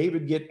 Did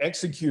David get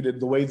executed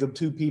the way the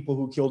two people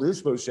who killed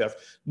Ishbosheth?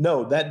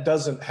 No, that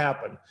doesn't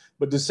happen.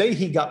 But to say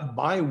he got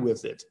by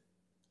with it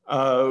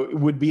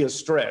would be a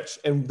stretch.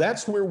 And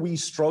that's where we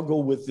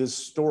struggle with this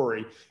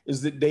story,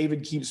 is that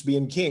David keeps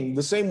being king,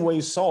 the same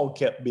way Saul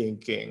kept being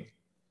king.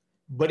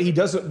 But he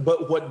doesn't.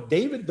 But what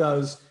David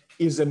does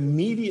is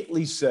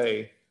immediately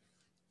say,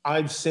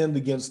 I've sinned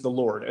against the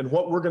Lord. And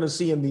what we're going to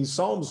see in these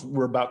Psalms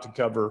we're about to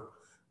cover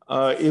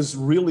is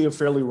really a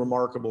fairly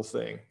remarkable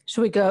thing.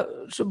 We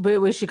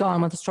should go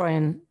on with the story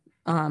in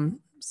 2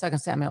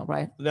 Samuel,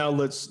 right? Now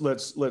let's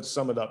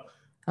sum it up.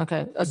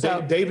 Okay.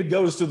 David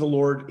goes to the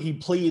Lord. He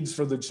pleads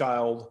for the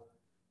child.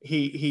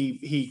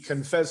 He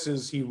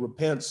confesses. He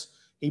repents.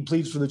 He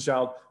pleads for the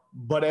child.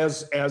 But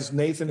as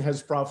Nathan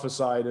has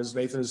prophesied, as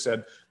Nathan has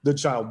said, the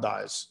child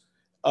dies.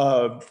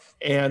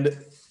 And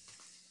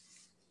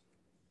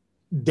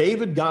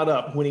David got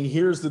up when he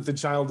hears that the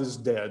child is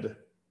dead.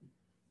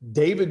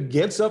 David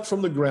gets up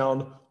from the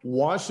ground,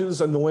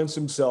 washes, anoints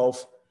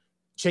himself,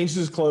 changes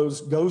his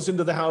clothes, goes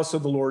into the house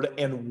of the Lord,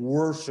 and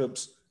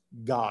worships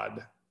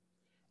God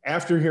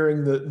after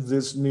hearing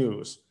this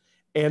news.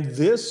 And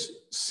this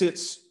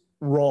sits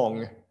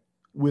wrong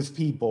with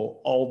people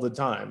all the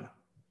time.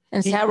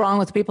 And it's wrong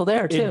with people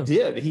there too. It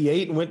did. He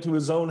ate and went to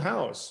his own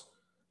house.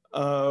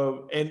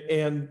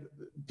 And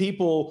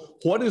people,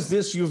 what is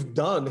this you've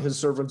done? His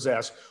servants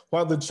asked.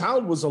 While the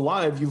child was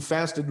alive, you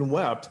fasted and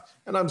wept.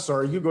 And I'm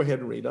sorry, you go ahead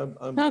and read.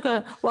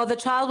 Okay. While the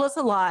child was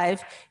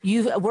alive,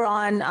 we're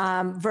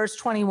on verse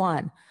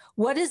 21.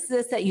 What is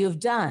this that you have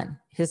done?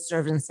 His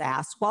servants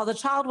asked. While the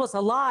child was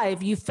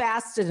alive, you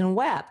fasted and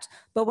wept.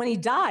 But when he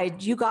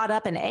died, you got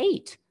up and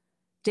ate.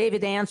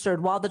 David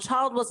answered, while the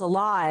child was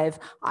alive,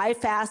 I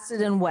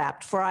fasted and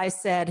wept, for I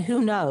said,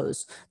 who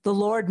knows? The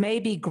Lord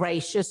may be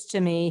gracious to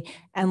me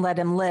and let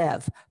him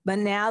live. But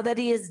now that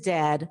he is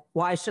dead,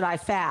 why should I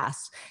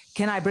fast?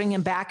 Can I bring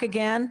him back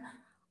again?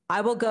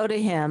 I will go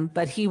to him,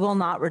 but he will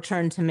not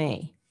return to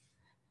me.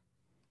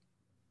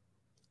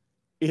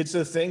 It's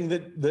a thing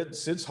that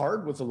sits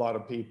hard with a lot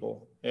of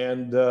people.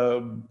 And,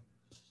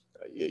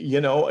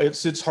 it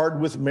sits hard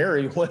with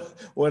Mary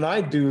when I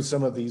do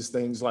some of these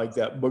things like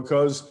that,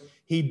 because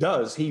he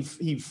does. He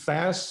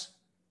fasts,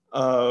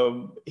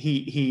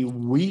 he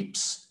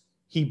weeps,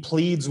 he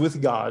pleads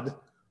with God,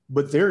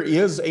 but there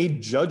is a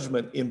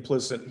judgment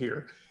implicit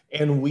here.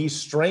 And we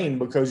strain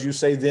because you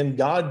say, then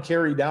God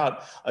carried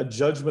out a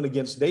judgment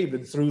against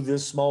David through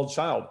this small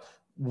child.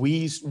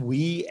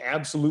 We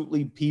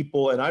absolutely,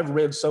 people, and I've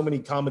read so many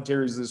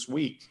commentaries this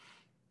week.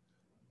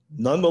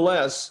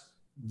 Nonetheless,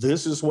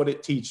 this is what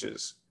it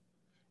teaches.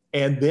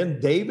 And then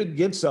David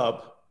gets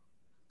up,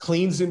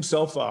 cleans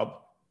himself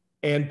up,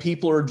 and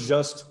people are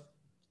just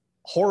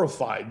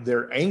horrified.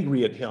 They're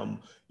angry at him.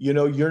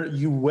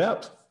 You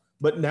wept,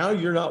 but now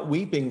you're not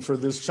weeping for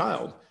this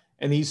child.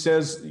 And he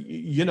says,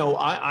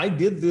 I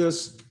did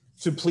this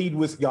to plead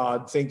with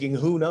God, thinking,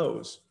 who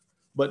knows?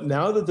 But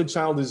now that the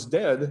child is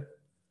dead,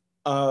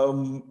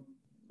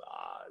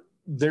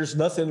 there's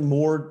nothing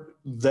more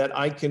that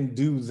I can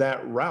do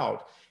that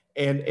route.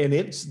 And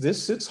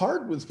this sits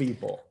hard with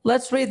people.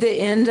 Let's read the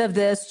end of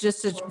this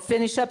just to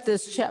finish up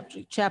this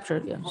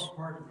chapter. Yes.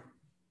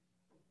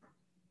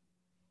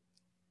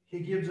 He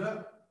gives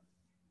up.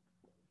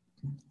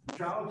 The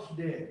child's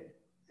dead.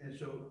 And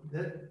so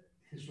that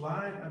his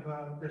line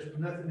about there's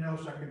nothing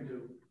else I can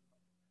do.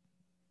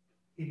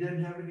 He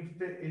doesn't have any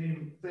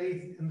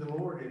faith in the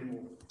Lord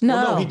anymore.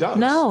 No, he does.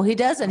 No, he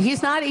doesn't.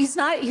 He's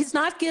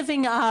not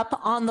giving up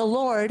on the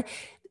Lord.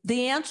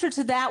 The answer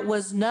to that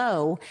was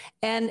no.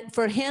 And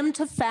for him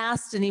to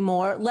fast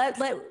anymore,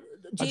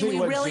 Gene,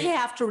 we really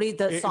have to read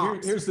the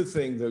Psalms. Here's the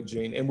thing though,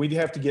 Gene, and we'd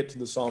have to get to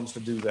the Psalms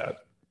to do that.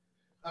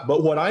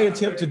 But what I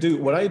attempt to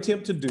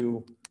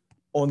do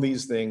on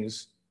these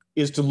things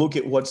is to look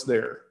at what's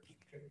there.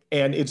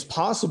 And it's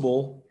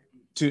possible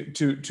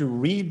to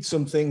read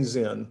some things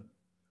in,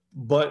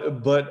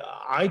 but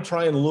I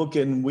try and look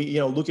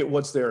at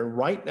what's there. And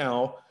right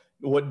now,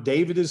 what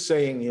David is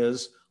saying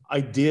is, I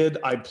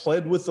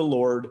pled with the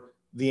Lord.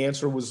 The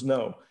answer was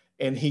no.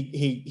 And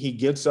he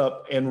gets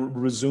up and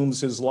resumes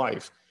his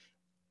life.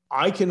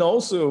 I can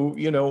also,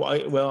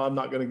 I'm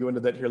not going to go into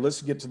that here.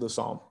 Let's get to the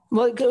Psalm.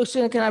 Well,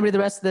 can I read the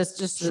rest of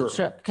this?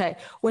 Sure. Okay.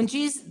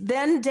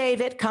 Then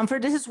David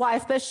comforted his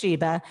wife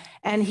Bathsheba,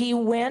 and he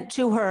went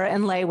to her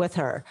and lay with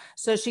her.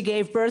 So she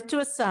gave birth to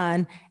a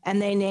son, and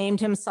they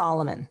named him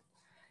Solomon.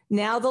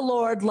 Now the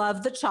Lord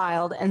loved the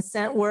child and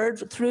sent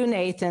word through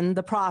Nathan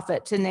the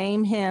prophet to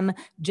name him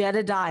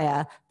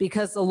Jedediah,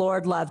 because the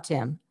Lord loved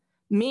him.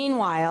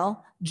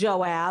 Meanwhile,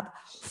 Joab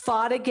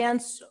fought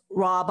against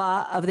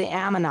Rabbah of the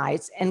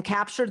Ammonites and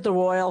captured the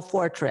royal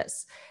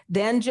fortress.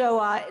 Then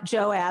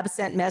Joab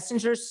sent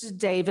messengers to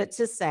David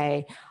to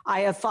say,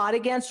 I have fought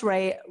against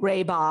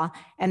Rabbah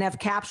and have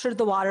captured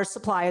the water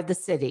supply of the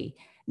city.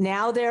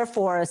 Now,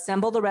 therefore,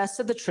 assemble the rest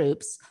of the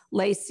troops,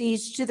 lay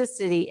siege to the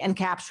city, and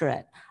capture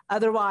it.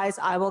 Otherwise,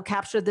 I will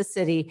capture the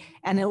city,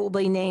 and it will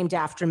be named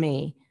after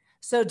me.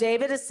 So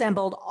David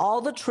assembled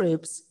all the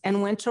troops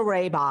and went to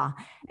Rabbah,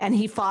 and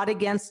he fought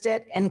against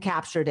it and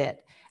captured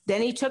it.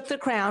 Then he took the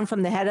crown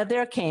from the head of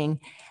their king,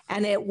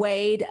 and it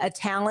weighed a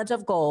talent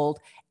of gold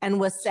and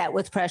was set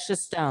with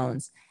precious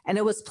stones, and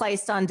it was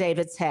placed on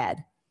David's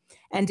head.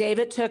 And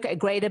David took a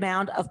great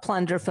amount of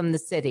plunder from the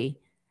city.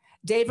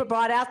 David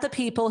brought out the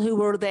people who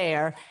were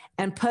there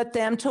and put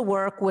them to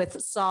work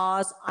with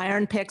saws,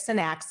 iron picks, and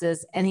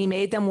axes, and he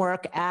made them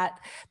work at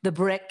the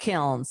brick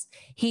kilns.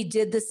 He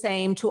did the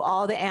same to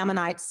all the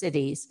Ammonite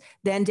cities.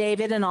 Then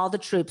David and all the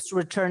troops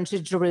returned to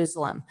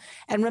Jerusalem.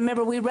 And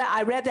remember,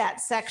 I read that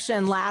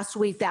section last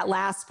week, that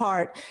last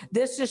part.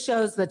 This just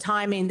shows the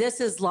timing. This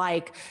is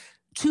like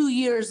 2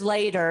 years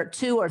later,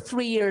 2 or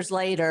 3 years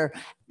later,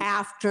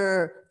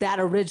 after that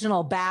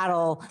original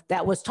battle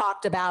that was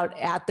talked about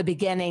at the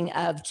beginning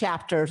of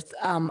chapter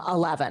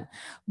 11.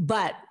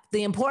 But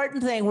the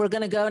important thing, we're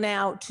going to go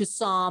now to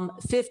Psalm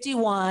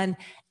 51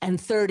 and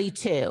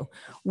 32.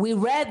 We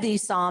read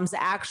these Psalms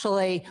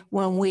actually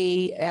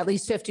at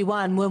least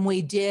 51, when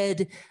we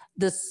did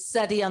the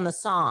study on the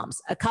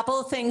Psalms. A couple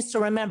of things to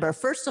remember.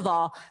 First of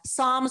all,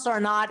 Psalms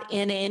are not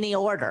in any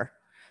order.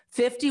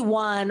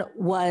 51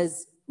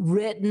 was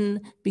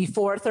written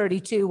before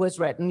 32 was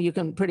written. You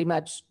can pretty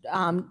much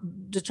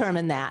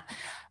determine that.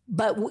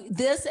 But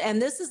this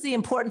is the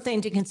important thing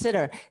to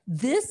consider.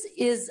 This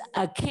is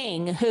a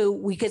king who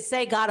we could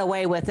say got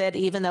away with it,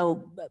 even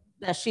though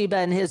Bathsheba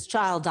and his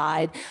child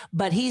died,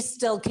 but he's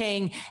still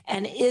king.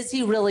 And is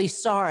he really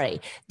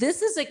sorry?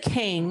 This is a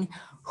king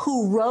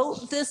who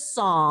wrote this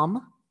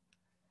psalm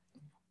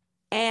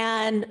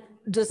and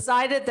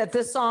decided that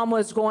this psalm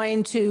was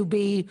going to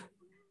be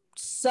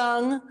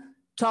sung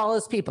to all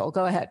his people.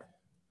 Go ahead.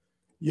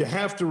 You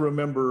have to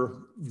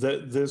remember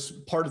that this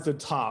part at the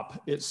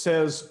top, it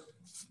says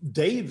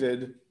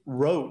David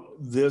wrote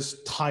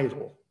this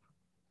title.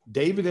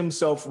 David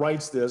himself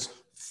writes this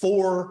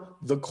for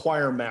the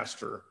choir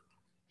master.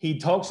 He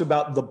talks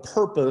about the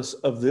purpose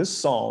of this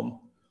psalm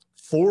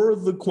for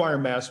the choir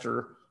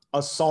master,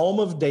 a psalm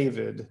of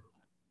David,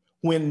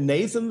 when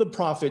Nathan the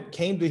prophet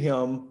came to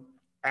him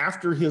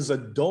after his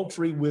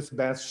adultery with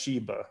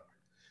Bathsheba.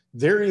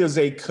 There is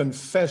a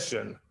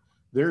confession.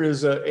 There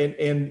is and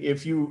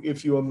if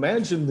you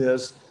imagine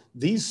this,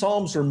 these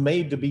psalms are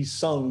made to be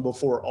sung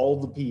before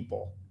all the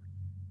people.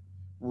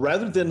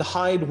 Rather than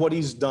hide what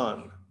he's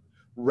done,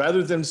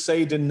 rather than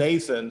say to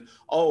Nathan,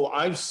 oh,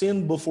 I've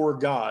sinned before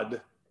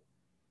God,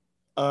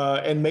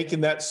 and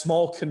making that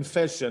small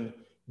confession,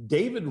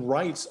 David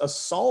writes a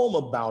psalm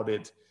about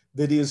it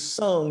that is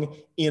sung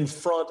in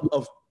front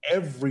of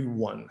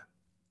everyone.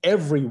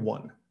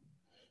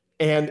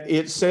 And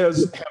it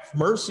says, have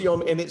mercy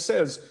on, and it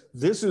says,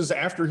 this is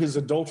after his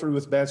adultery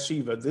with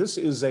Bathsheba. This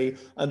is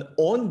an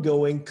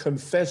ongoing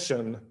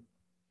confession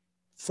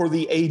for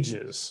the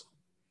ages.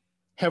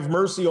 Have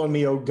mercy on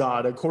me, O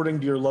God, according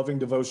to your loving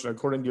devotion,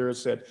 according to your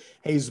hesed.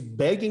 He's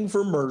begging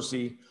for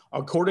mercy,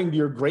 according to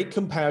your great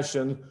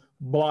compassion,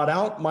 blot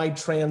out my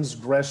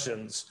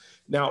transgressions.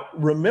 Now,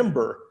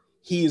 remember,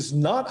 he is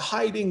not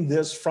hiding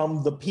this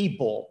from the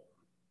people.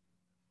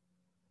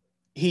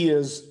 He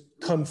is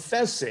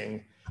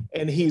confessing,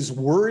 and he's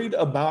worried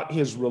about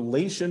his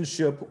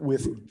relationship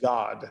with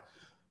God.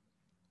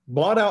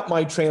 Blot out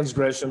my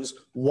transgressions,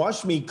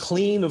 wash me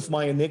clean of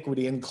my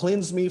iniquity, and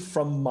cleanse me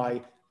from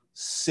my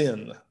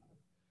sin.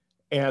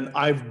 And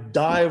I've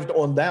dived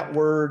on that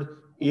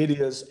word. It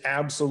is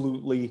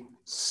absolutely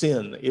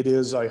sin. It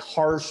is a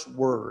harsh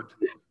word.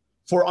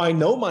 For I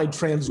know my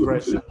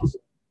transgressions,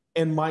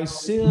 and my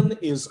sin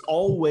is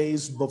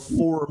always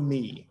before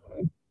me.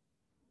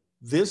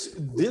 This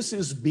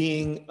is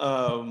being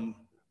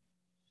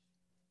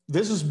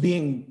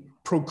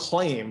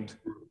proclaimed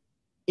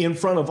in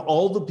front of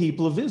all the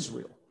people of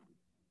Israel.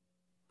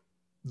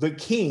 The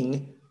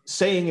king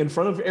saying in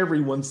front of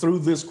everyone through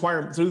this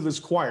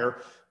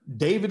choir,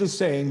 David is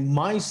saying,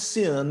 my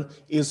sin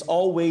is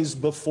always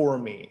before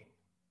me.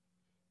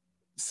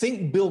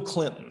 Think Bill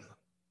Clinton.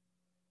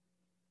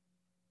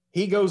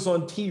 He goes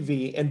on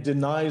TV and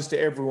denies to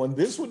everyone.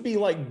 This would be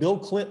like Bill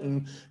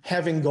Clinton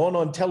having gone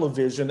on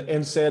television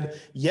and said,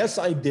 yes,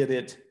 I did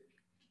it.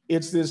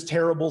 It's this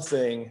terrible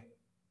thing.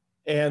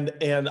 And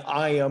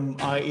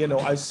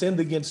I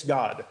sinned against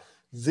God.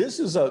 This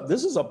is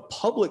a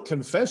public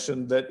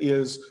confession that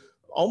is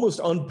almost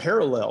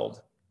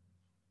unparalleled.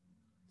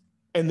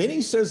 And then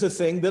he says a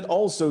thing that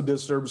also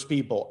disturbs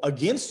people.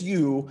 Against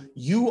you,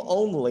 you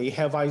only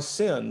have I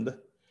sinned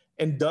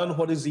and done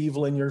what is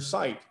evil in your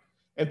sight.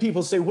 And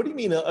people say, what do you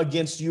mean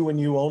against you and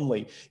you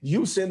only?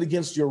 You sinned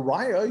against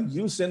Uriah.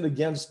 You sinned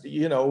against,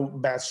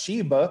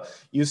 Bathsheba.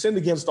 You sinned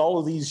against all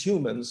of these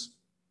humans.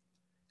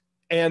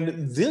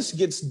 And this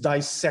gets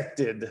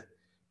dissected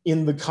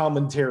in the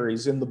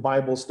commentaries, in the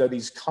Bible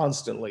studies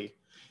constantly.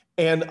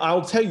 And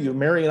I'll tell you,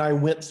 Mary and I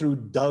went through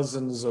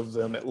dozens of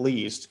them at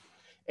least,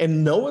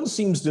 and no one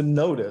seems to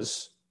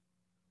notice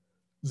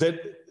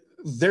that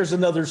there's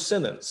another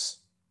sentence.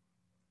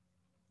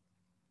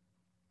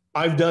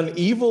 I've done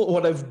evil.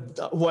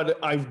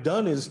 What I've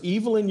done is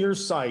evil in your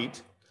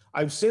sight.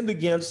 I've sinned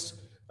against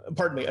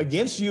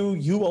you,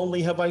 you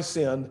only have I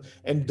sinned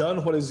and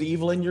done what is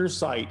evil in your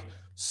sight,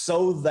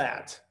 so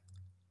that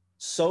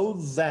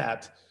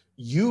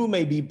you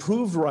may be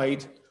proved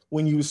right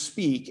when you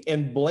speak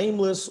and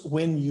blameless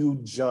when you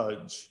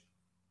judge.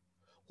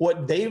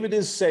 What David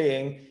is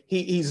saying,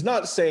 he's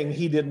not saying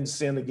he didn't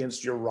sin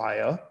against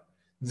Uriah.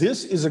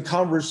 This is a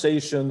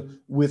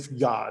conversation with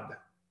God.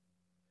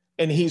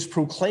 And he's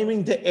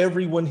proclaiming to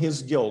everyone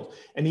his guilt.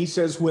 And he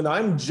says, when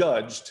I'm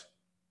judged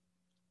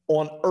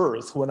on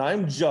earth, when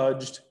I'm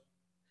judged,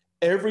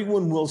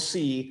 everyone will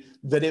see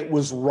that it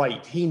was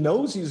right. He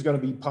knows he's going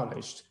to be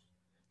punished.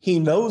 He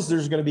knows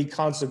there's going to be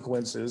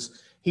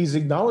consequences. He's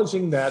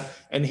acknowledging that,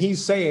 and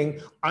he's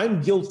saying,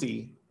 I'm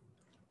guilty,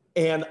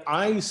 and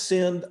I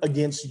sinned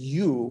against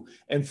you,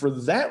 and for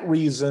that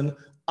reason,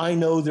 I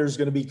know there's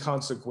going to be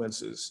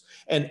consequences.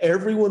 And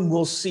everyone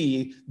will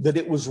see that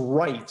it was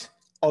right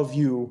of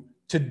you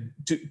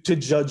to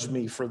judge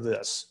me for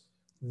this.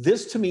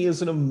 This to me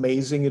is an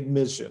amazing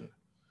admission.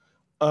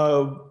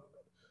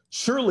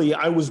 Surely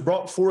I was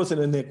brought forth in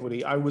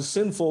iniquity. I was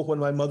sinful when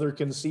my mother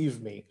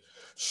conceived me.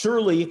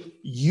 Surely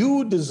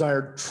you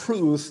desired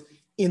truth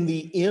in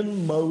the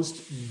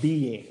inmost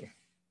being.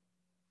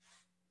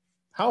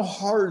 How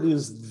hard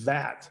is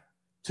that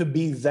to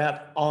be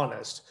that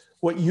honest?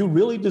 What you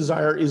really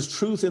desire is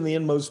truth in the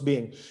inmost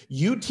being.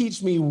 You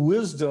teach me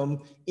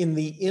wisdom in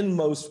the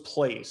inmost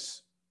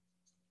place.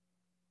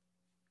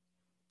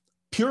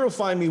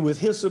 Purify me with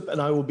hyssop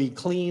and I will be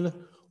clean.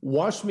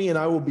 Wash me and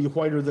I will be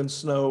whiter than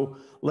snow.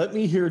 Let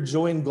me hear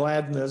joy and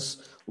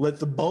gladness. Let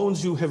the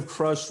bones you have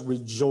crushed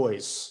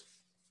rejoice.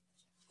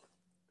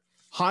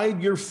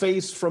 Hide your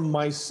face from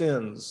my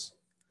sins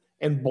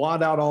and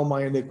blot out all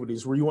my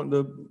iniquities. Were you wanting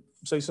to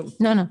say something?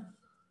 No.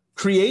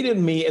 Create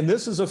in me, and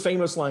this is a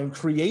famous line,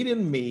 create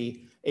in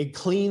me a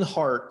clean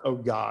heart, O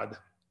God,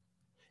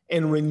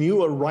 and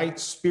renew a right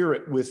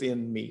spirit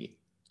within me.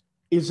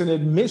 It's an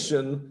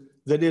admission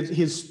that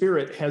his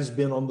spirit has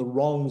been on the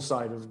wrong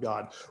side of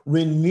God.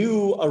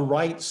 Renew a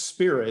right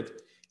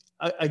spirit,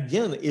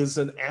 again, is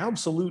an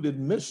absolute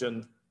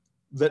admission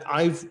that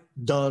I've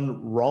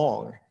done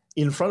wrong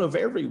in front of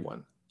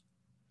everyone.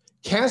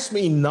 Cast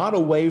me not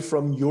away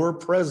from your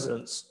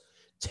presence.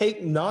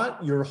 Take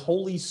not your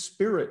Holy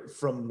Spirit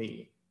from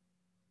me.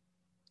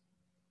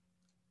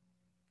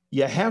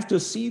 You have to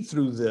see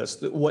through this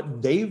that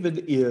what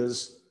David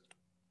is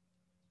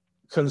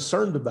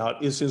concerned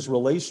about is his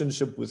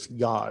relationship with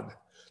God.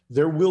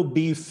 There will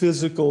be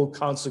physical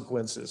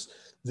consequences.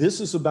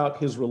 This is about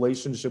his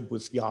relationship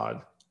with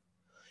God.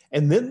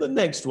 And then the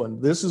next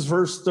one, this is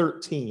verse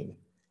 13,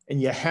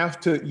 and you have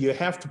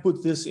to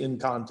put this in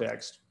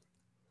context.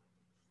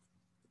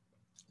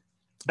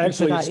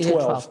 Actually, it's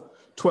 12.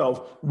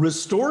 12.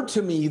 Restore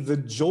to me the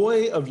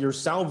joy of your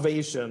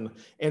salvation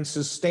and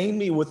sustain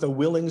me with a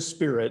willing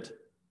spirit.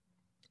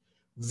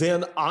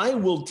 Then I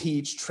will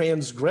teach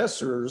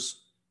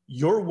transgressors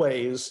your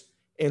ways,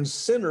 and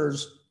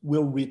sinners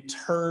will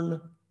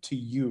return to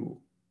you.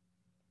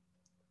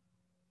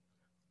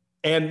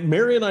 And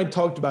Mary and I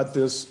talked about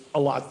this a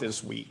lot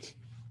this week.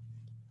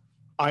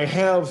 I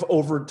have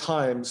over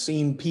time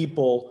seen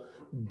people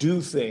do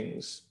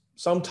things,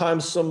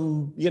 sometimes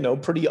some,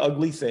 pretty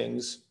ugly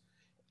things,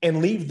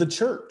 and leave the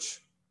church,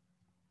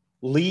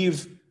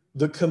 leave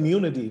the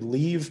community,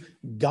 leave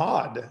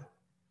God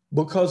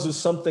because of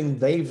something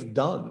they've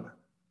done.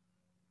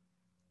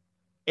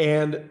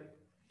 And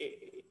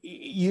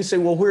you say,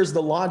 well, where's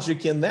the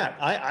logic in that?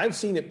 I've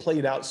seen it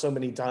played out so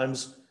many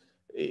times.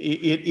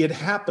 It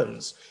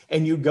happens.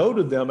 And you go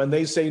to them and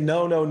they say,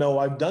 no,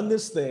 I've done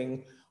this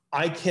thing.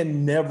 I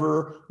can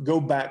never go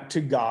back to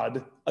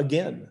God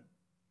again.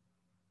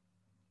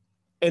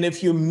 And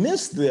if you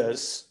miss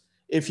this,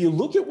 if you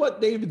look at what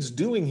David's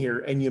doing here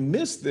and you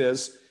miss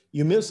this,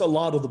 you miss a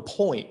lot of the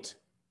point.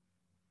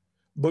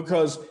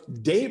 Because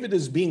David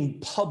is being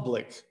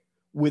public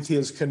with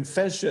his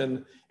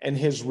confession and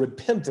his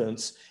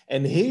repentance.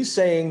 And he's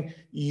saying,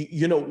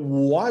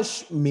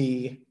 wash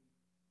me,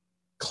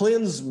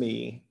 cleanse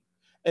me,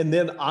 and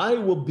then I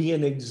will be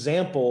an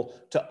example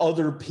to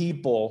other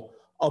people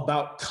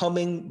about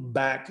coming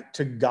back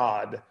to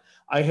God.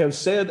 I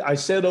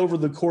said over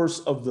the course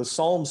of the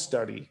Psalm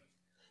study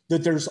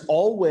that there's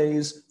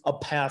always a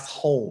path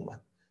home.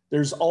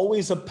 There's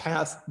always a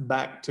path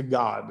back to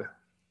God.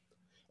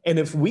 And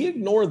if we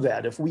ignore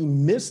that, if we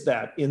miss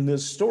that in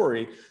this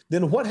story,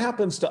 then what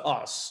happens to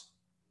us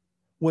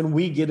when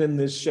we get in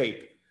this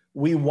shape?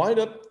 We wind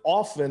up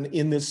often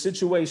in this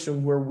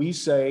situation where we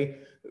say,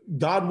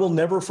 God will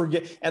never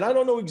forget. And I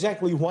don't know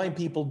exactly why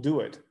people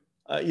do it.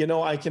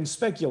 I can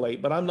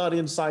speculate, but I'm not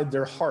inside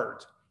their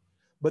heart.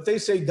 But they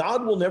say,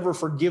 God will never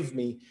forgive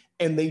me,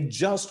 and they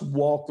just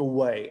walk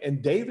away.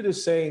 And David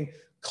is saying,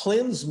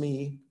 cleanse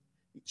me,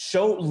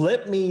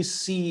 let me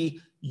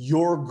see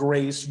your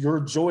grace,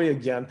 your joy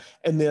again,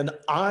 and then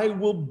I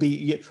will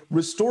be,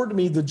 restore to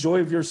me the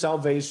joy of your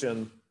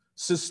salvation,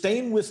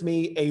 sustain with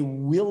me a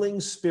willing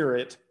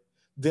spirit,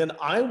 then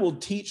I will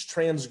teach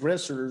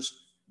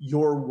transgressors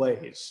your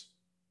ways.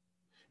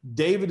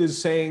 David is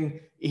saying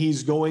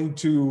he's going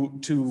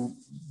to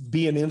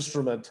be an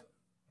instrument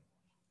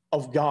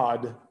of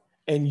God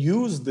and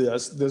use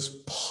this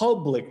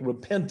public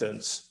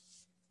repentance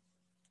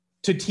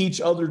to teach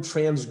other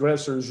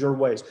transgressors your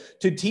ways,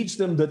 to teach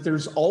them that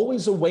there's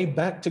always a way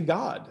back to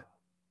God.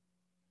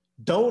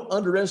 Don't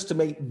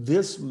underestimate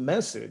this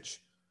message.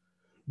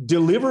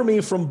 Deliver me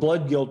from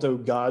blood guilt, O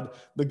God,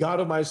 the God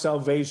of my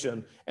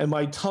salvation, and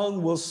my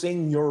tongue will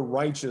sing your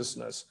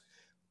righteousness.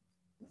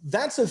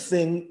 That's a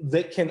thing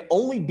that can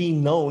only be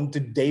known to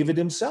David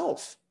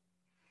himself.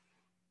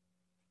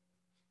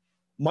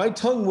 My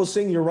tongue will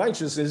sing your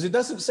righteousness. It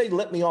doesn't say,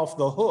 let me off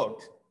the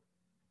hook.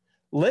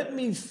 Let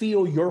me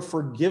feel your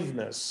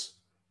forgiveness,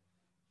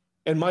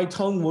 and my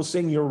tongue will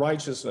sing your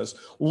righteousness.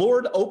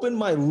 Lord, open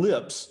my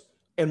lips,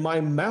 and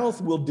my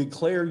mouth will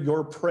declare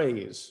your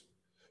praise.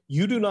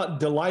 You do not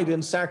delight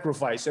in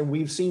sacrifice, and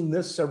we've seen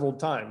this several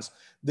times,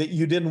 that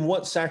you didn't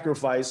want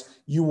sacrifice,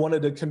 you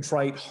wanted a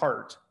contrite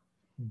heart.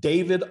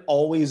 David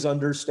always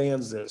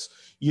understands this.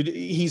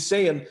 He's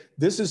saying,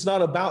 this is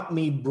not about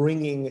me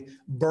bringing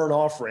burnt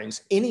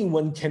offerings.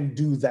 Anyone can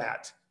do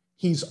that.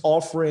 He's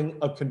offering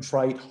a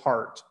contrite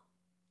heart.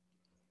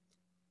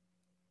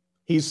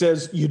 He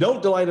says, you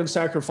don't delight in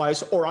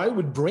sacrifice, or I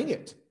would bring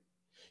it.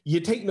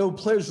 You take no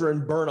pleasure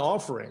in burnt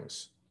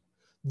offerings.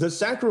 The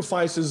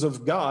sacrifices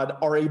of God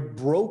are a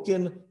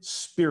broken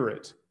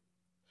spirit,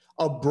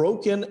 a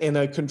broken and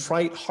a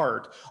contrite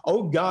heart.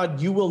 Oh God,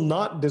 you will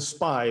not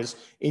despise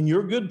in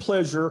your good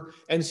pleasure.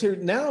 And so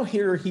now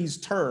here he's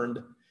turned,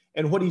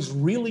 and what he's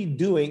really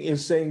doing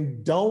is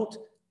saying, don't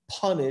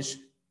punish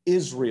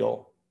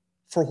Israel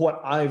for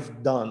what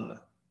I've done.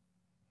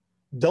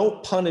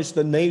 Don't punish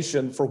the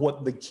nation for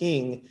what the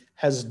king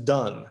has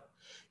done.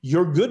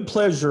 Your good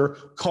pleasure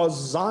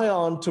caused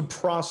Zion to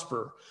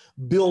prosper.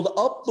 Build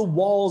up the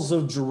walls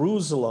of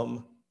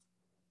Jerusalem.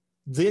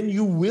 Then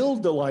you will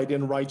delight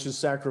in righteous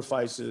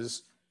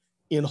sacrifices,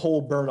 in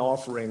whole burnt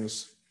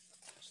offerings.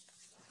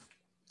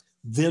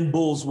 Then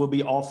bulls will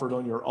be offered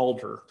on your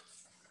altar.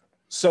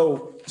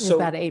 So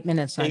about 8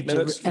 minutes. 8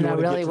 minutes. And I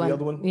really want want, the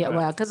other one? yeah, All right.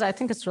 well, because I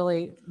think it's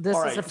really, this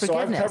All is a right, so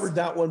forgiveness. I've covered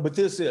that one, but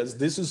this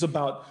is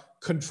about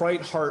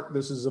contrite heart.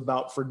 This is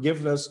about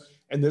forgiveness.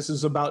 And this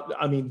is about,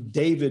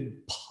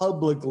 David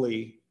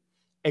publicly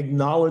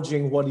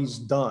acknowledging what he's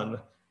done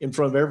in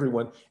front of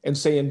everyone and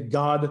saying,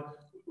 God,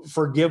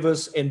 forgive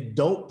us, and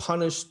don't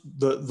punish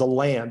the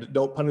land.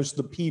 Don't punish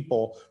the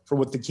people for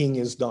what the king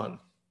has done.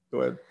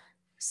 Go ahead.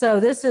 So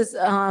this is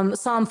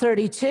Psalm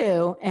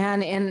 32,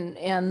 and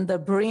in the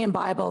Berean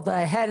Bible,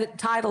 the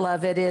title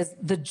of it is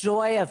The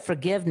Joy of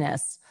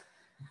Forgiveness.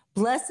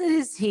 Blessed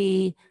is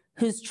he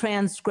whose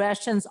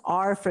transgressions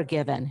are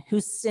forgiven,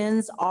 whose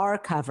sins are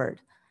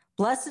covered.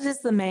 Blessed is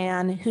the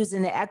man whose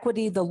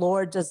iniquity the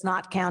Lord does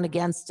not count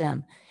against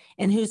him,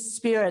 in whose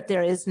spirit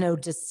there is no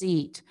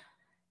deceit.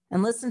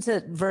 And listen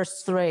to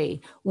verse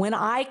 3. When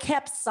I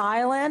kept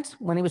silent,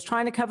 when he was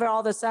trying to cover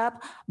all this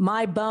up,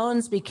 my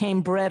bones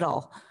became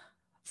brittle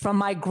from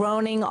my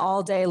groaning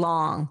all day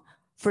long.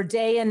 For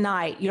day and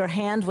night your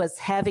hand was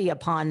heavy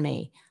upon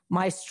me.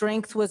 My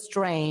strength was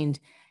drained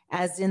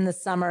as in the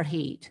summer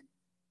heat.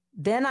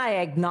 Then I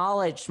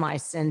acknowledged my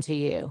sin to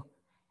you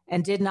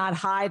and did not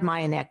hide my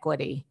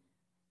iniquity.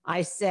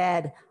 I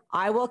said,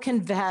 I will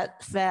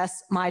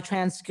confess my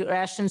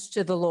transgressions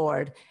to the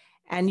Lord,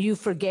 and you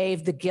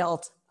forgave the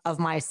guilt of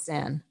my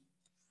sin.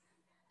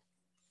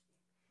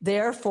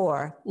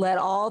 Therefore, let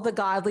all the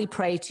godly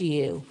pray to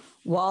you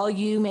while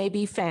you may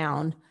be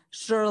found.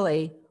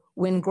 Surely,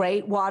 when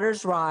great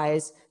waters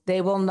rise,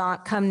 they will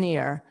not come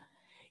near.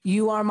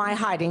 You are my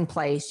hiding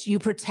place. You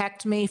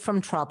protect me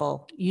from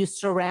trouble. You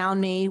surround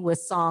me with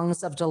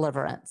songs of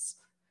deliverance.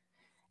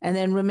 And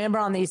then remember,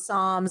 on these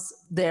Psalms,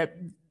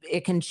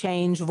 it can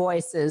change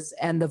voices,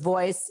 and the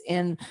voice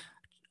in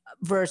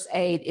verse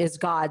 8 is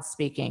God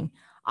speaking.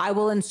 I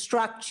will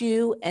instruct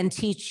you and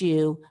teach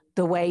you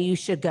the way you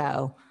should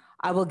go.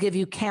 I will give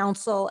you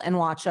counsel and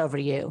watch over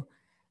you.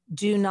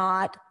 Do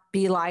not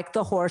be like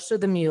the horse or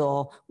the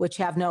mule, which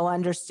have no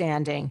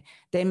understanding.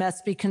 They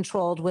must be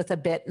controlled with a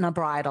bit and a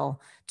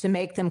bridle to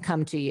make them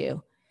come to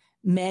you.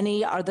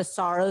 Many are the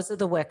sorrows of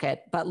the wicked,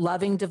 but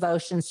loving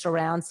devotion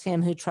surrounds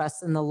him who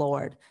trusts in the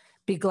Lord.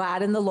 Be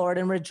glad in the Lord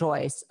and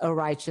rejoice, O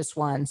righteous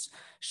ones.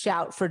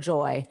 Shout for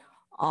joy,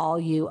 all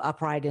you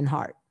upright in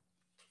heart.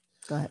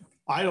 Go ahead.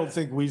 I don't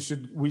think we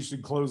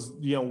should close.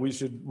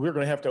 We're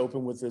going to have to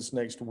open with this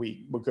next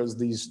week because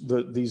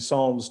these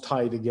Psalms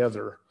tie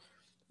together.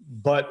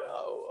 But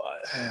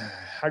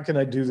how can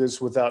I do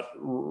this without?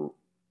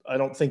 I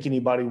don't think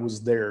anybody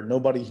was there.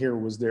 Nobody here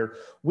was there.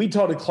 We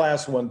taught a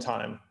class one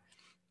time,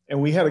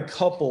 and we had a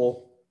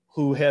couple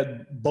who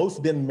had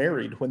both been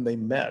married when they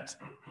met.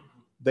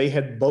 They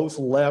had both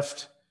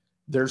left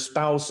their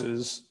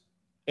spouses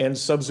and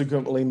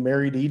subsequently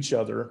married each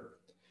other.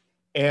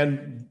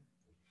 And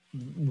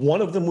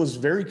one of them was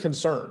very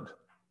concerned,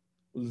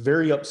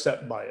 very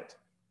upset by it.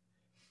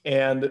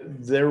 And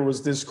there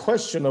was this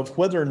question of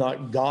whether or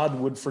not God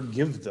would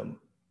forgive them.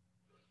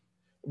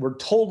 We're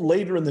told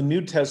later in the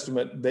New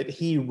Testament that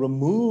he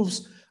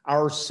removes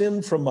our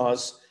sin from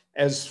us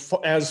as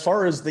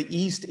far as the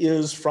east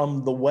is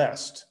from the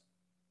west.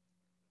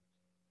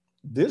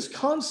 This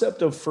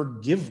concept of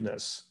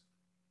forgiveness,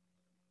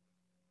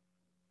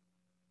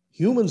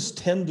 humans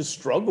tend to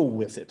struggle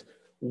with it.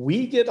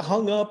 We get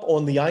hung up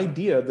on the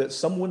idea that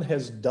someone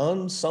has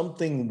done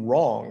something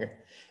wrong,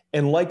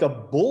 and like a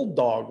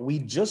bulldog, we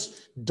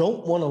just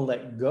don't want to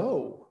let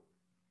go.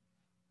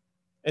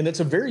 And it's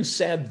a very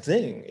sad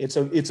thing. It's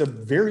a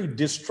very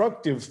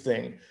destructive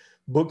thing,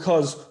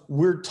 because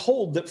we're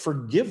told that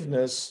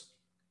forgiveness,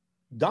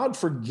 God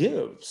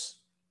forgives.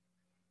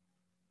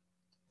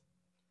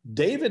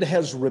 David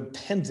has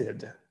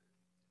repented.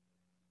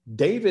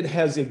 David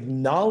has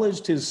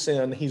acknowledged his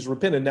sin. He's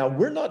repented. Now,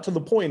 we're not to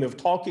the point of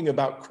talking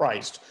about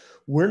Christ.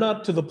 We're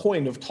not to the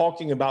point of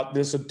talking about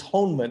this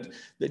atonement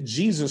that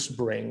Jesus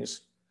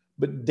brings.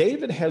 But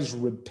David has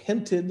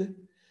repented.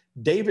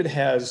 David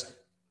has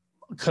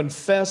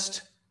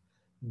confessed.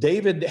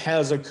 David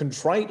has a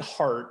contrite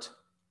heart.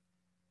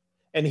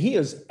 And he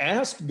has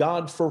asked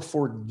God for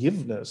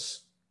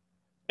forgiveness.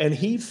 And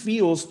he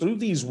feels, through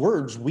these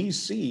words, we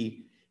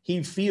see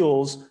he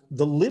feels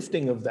the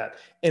lifting of that.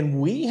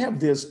 And we have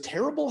this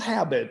terrible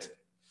habit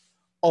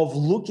of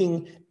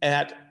looking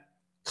at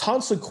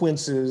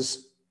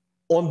consequences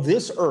on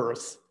this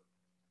earth.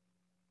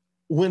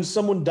 When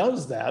someone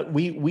does that,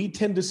 we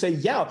tend to say,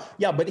 yeah,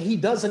 but he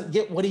doesn't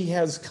get what he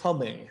has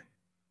coming.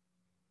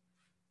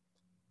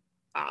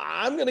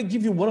 I'm going to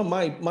give you one of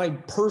my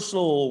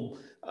personal,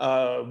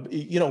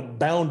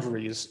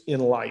 boundaries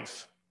in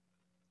life.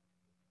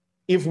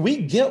 If we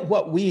get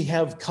what we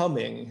have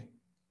coming,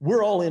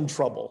 we're all in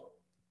trouble.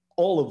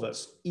 All of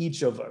us,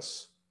 each of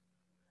us.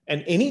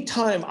 And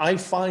anytime I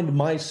find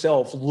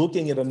myself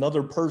looking at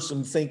another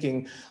person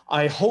thinking,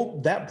 I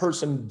hope that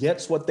person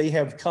gets what they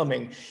have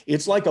coming,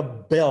 it's like a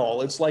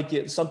bell. It's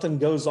like something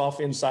goes off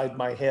inside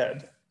my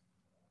head.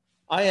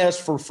 I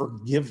ask for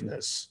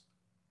forgiveness.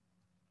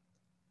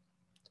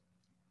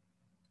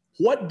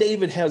 What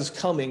David has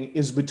coming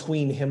is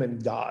between him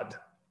and God.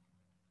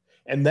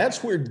 And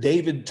that's where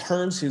David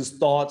turns his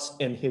thoughts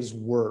and his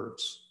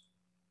words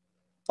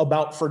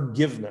about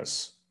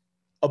forgiveness,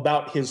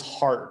 about his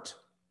heart.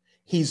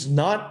 He's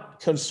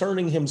not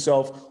concerning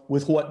himself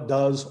with what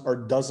does or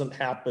doesn't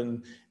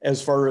happen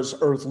as far as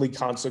earthly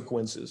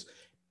consequences.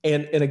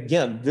 And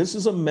again, this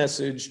is a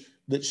message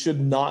that should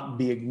not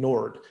be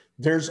ignored.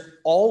 There's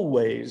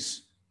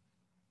always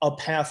a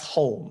path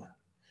home.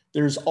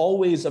 There's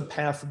always a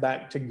path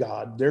back to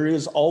God. There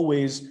is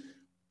always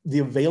the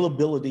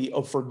availability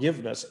of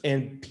forgiveness.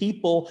 And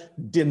people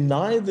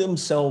deny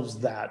themselves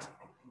that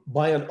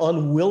by an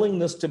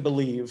unwillingness to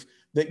believe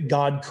that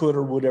God could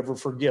or would ever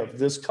forgive.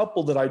 This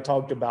couple that I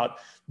talked about,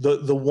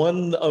 the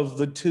one of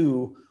the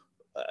two,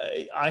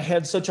 I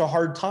had such a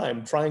hard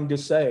time trying to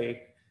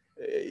say,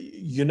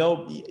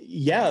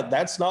 yeah,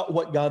 that's not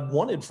what God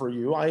wanted for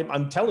you.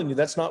 I'm telling you,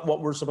 that's not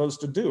what we're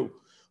supposed to do.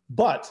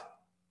 But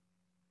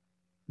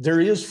there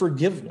is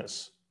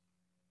forgiveness.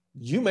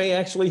 You may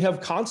actually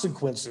have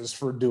consequences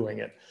for doing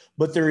it,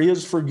 but there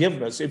is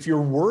forgiveness. If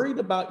you're worried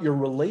about your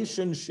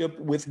relationship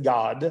with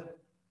God,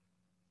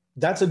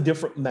 that's a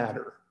different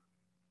matter.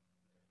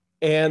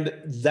 And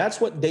that's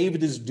what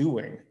David is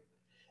doing.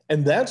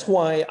 And that's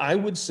why I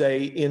would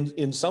say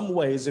in some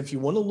ways, if you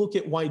want to look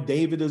at why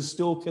David is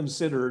still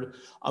considered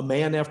a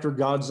man after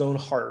God's own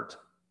heart,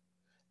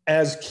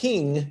 as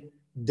king,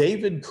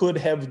 David could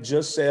have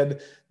just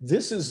said,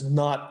 this is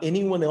not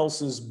anyone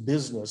else's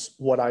business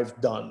what I've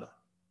done.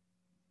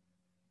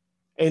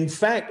 In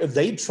fact,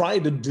 they try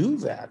to do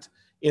that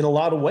in a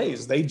lot of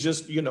ways. They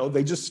just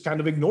kind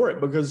of ignore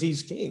it because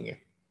he's king.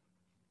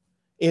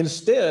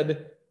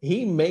 Instead,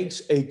 he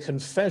makes a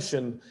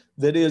confession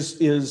that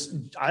is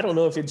I don't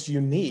know if it's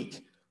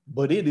unique,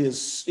 but it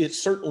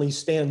certainly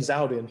stands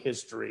out in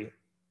history.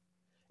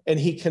 And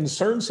he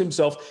concerns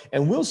himself,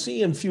 and we'll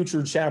see in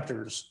future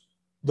chapters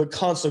the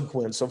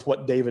consequence of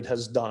what David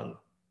has done.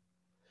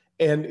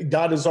 And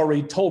God has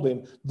already told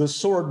him, the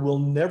sword will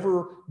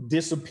never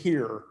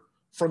disappear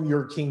from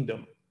your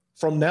kingdom.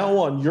 From now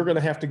on, you're going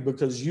to have to,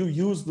 because you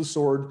use the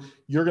sword,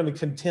 you're going to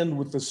contend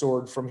with the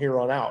sword from here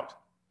on out.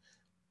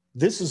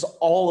 This is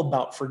all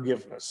about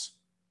forgiveness.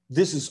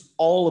 This is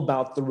all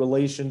about the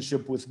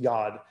relationship with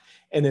God.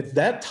 And at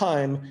that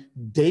time,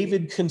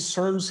 David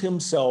concerns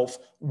himself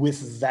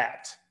with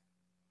that.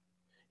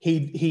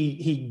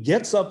 He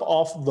gets up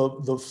off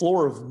the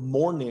floor of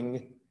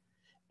mourning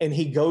and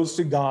he goes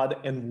to God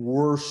and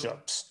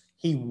worships.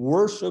 He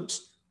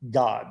worships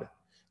God.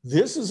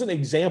 This is an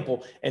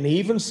example. And he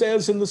even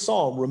says in the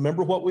Psalm,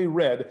 remember what we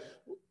read,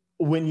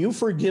 when you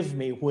forgive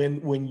me,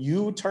 when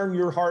you turn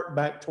your heart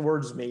back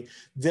towards me,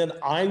 then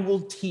I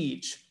will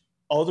teach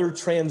other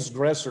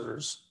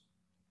transgressors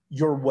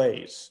your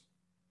ways.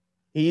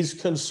 He's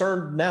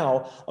concerned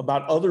now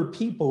about other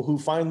people who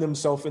find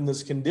themselves in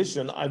this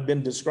condition I've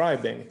been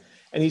describing.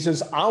 And he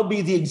says, I'll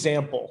be the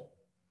example.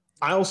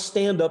 I'll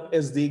stand up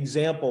as the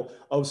example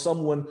of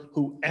someone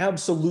who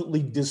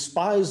absolutely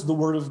despised the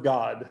word of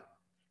God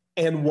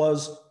and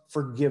was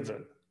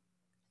forgiven.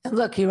 And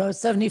look, he wrote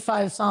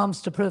 75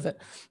 Psalms to prove it.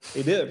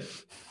 He did.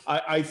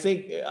 I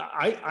think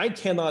I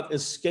cannot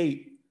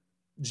escape,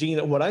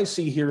 Gina. What I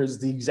see here is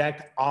the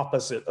exact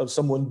opposite of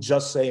someone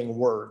just saying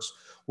words.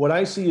 What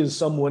I see is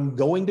someone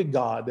going to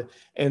God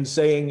and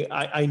saying,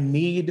 I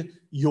need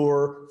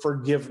your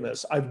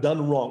forgiveness. I've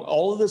done wrong.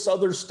 All of this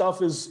other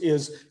stuff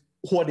is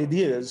what it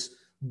is,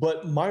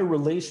 but my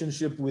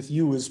relationship with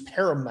you is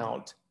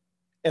paramount,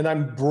 and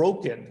I'm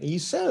broken. He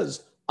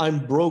says,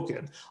 I'm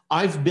broken.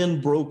 I've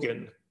been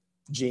broken,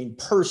 Gene,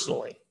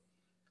 personally.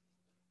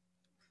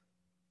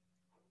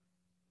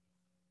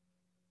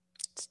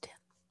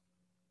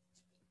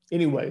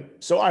 Anyway,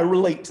 so I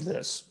relate to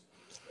this.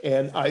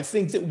 And I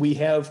think that we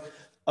have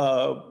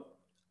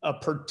a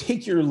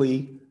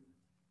particularly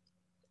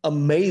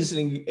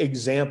amazing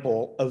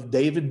example of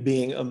David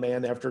being a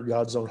man after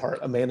God's own heart,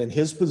 a man in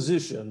his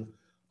position,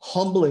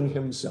 humbling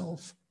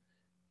himself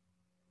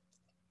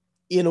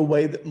in a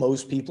way that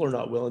most people are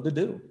not willing to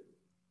do.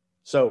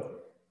 So,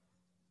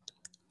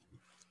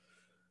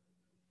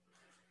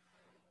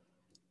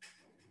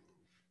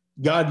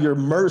 God, your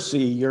mercy,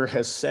 your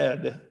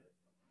hesed,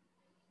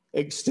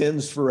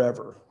 extends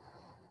forever.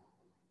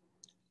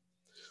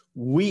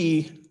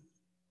 We,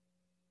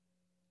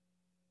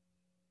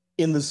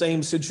 in the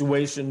same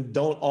situation,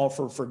 don't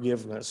offer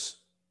forgiveness.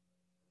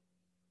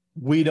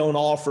 We don't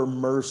offer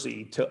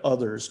mercy to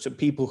others, to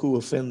people who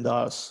offend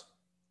us.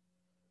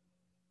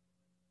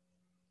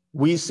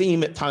 We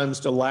seem at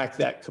times to lack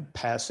that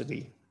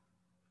capacity.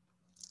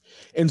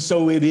 And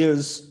so it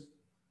is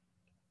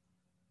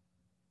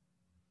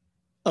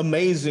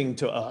amazing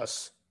to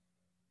us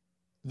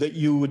that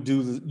you would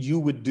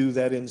do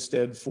that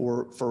instead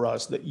for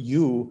us, that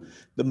you,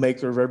 the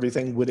maker of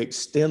everything, would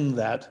extend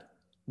that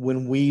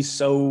when we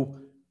so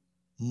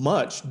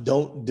much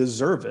don't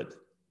deserve it.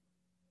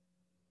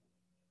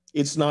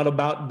 It's not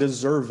about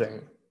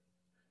deserving.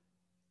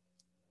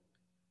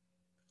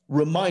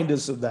 Remind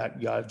us of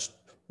that, God.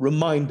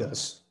 Remind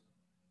us.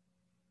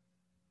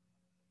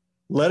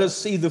 Let us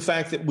see the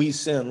fact that we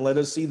sin. Let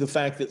us see the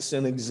fact that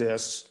sin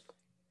exists.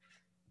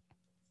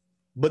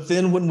 But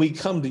then when we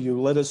come to you,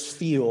 let us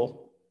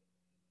feel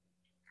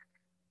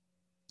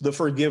the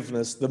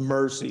forgiveness, the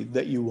mercy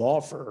that you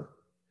offer.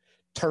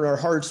 Turn our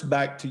hearts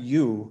back to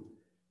you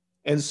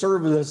and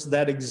serve as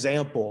that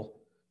example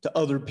to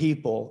other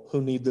people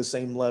who need the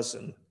same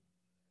lesson.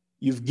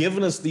 You've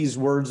given us these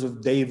words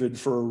of David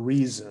for a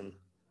reason.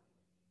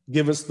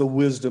 Give us the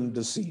wisdom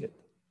to see it.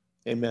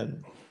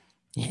 Amen.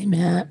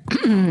 Amen.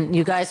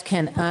 You guys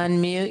can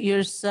unmute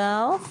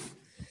yourself.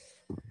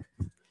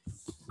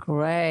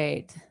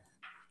 Great.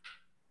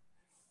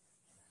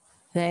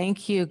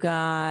 Thank you,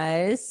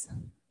 guys.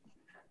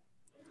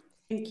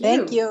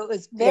 Thank you. It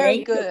was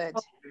very good.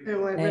 It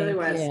really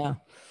was. Yeah.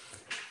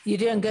 You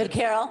doing good,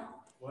 Carol?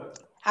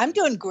 I'm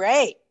doing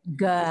great.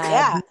 Good.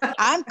 Yeah.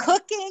 I'm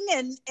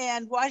cooking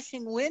and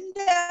washing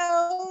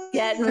windows.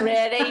 Getting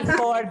ready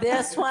for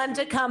this one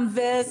to come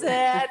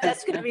visit.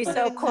 That's going to be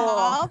so cool.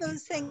 All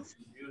those things.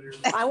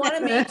 I want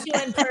to meet you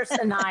in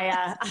person,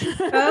 Naya.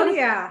 Oh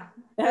yeah.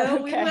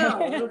 Oh, we Okay.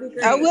 will. It'll be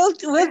great.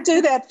 We'll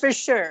do that for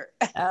sure.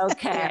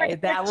 Okay,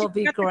 that will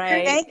be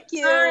great. Thank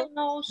you.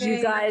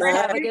 You guys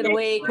have a good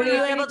week. Were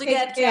you able to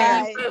get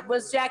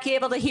was Jackie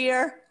able to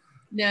hear?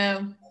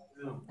 No.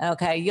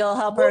 Okay, you'll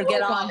help her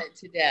get on it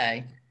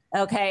today.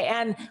 Okay,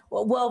 and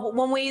well,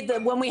 when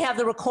we have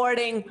the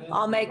recording,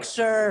 I'll make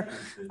sure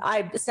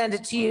I send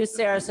it to you,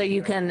 Sarah, so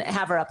you can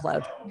have her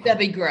upload. That'd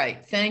be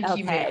great. Thank you,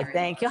 Okay, Mary.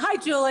 thank you. Hi,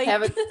 Julie.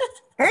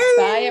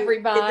 Bye,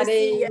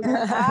 everybody.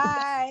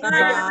 Bye.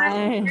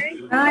 Bye.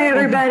 Bye,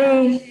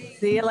 everybody.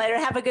 See you later.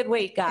 Have a good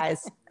week,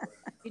 guys.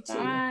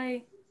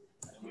 Bye.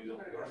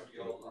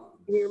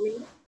 Hear me?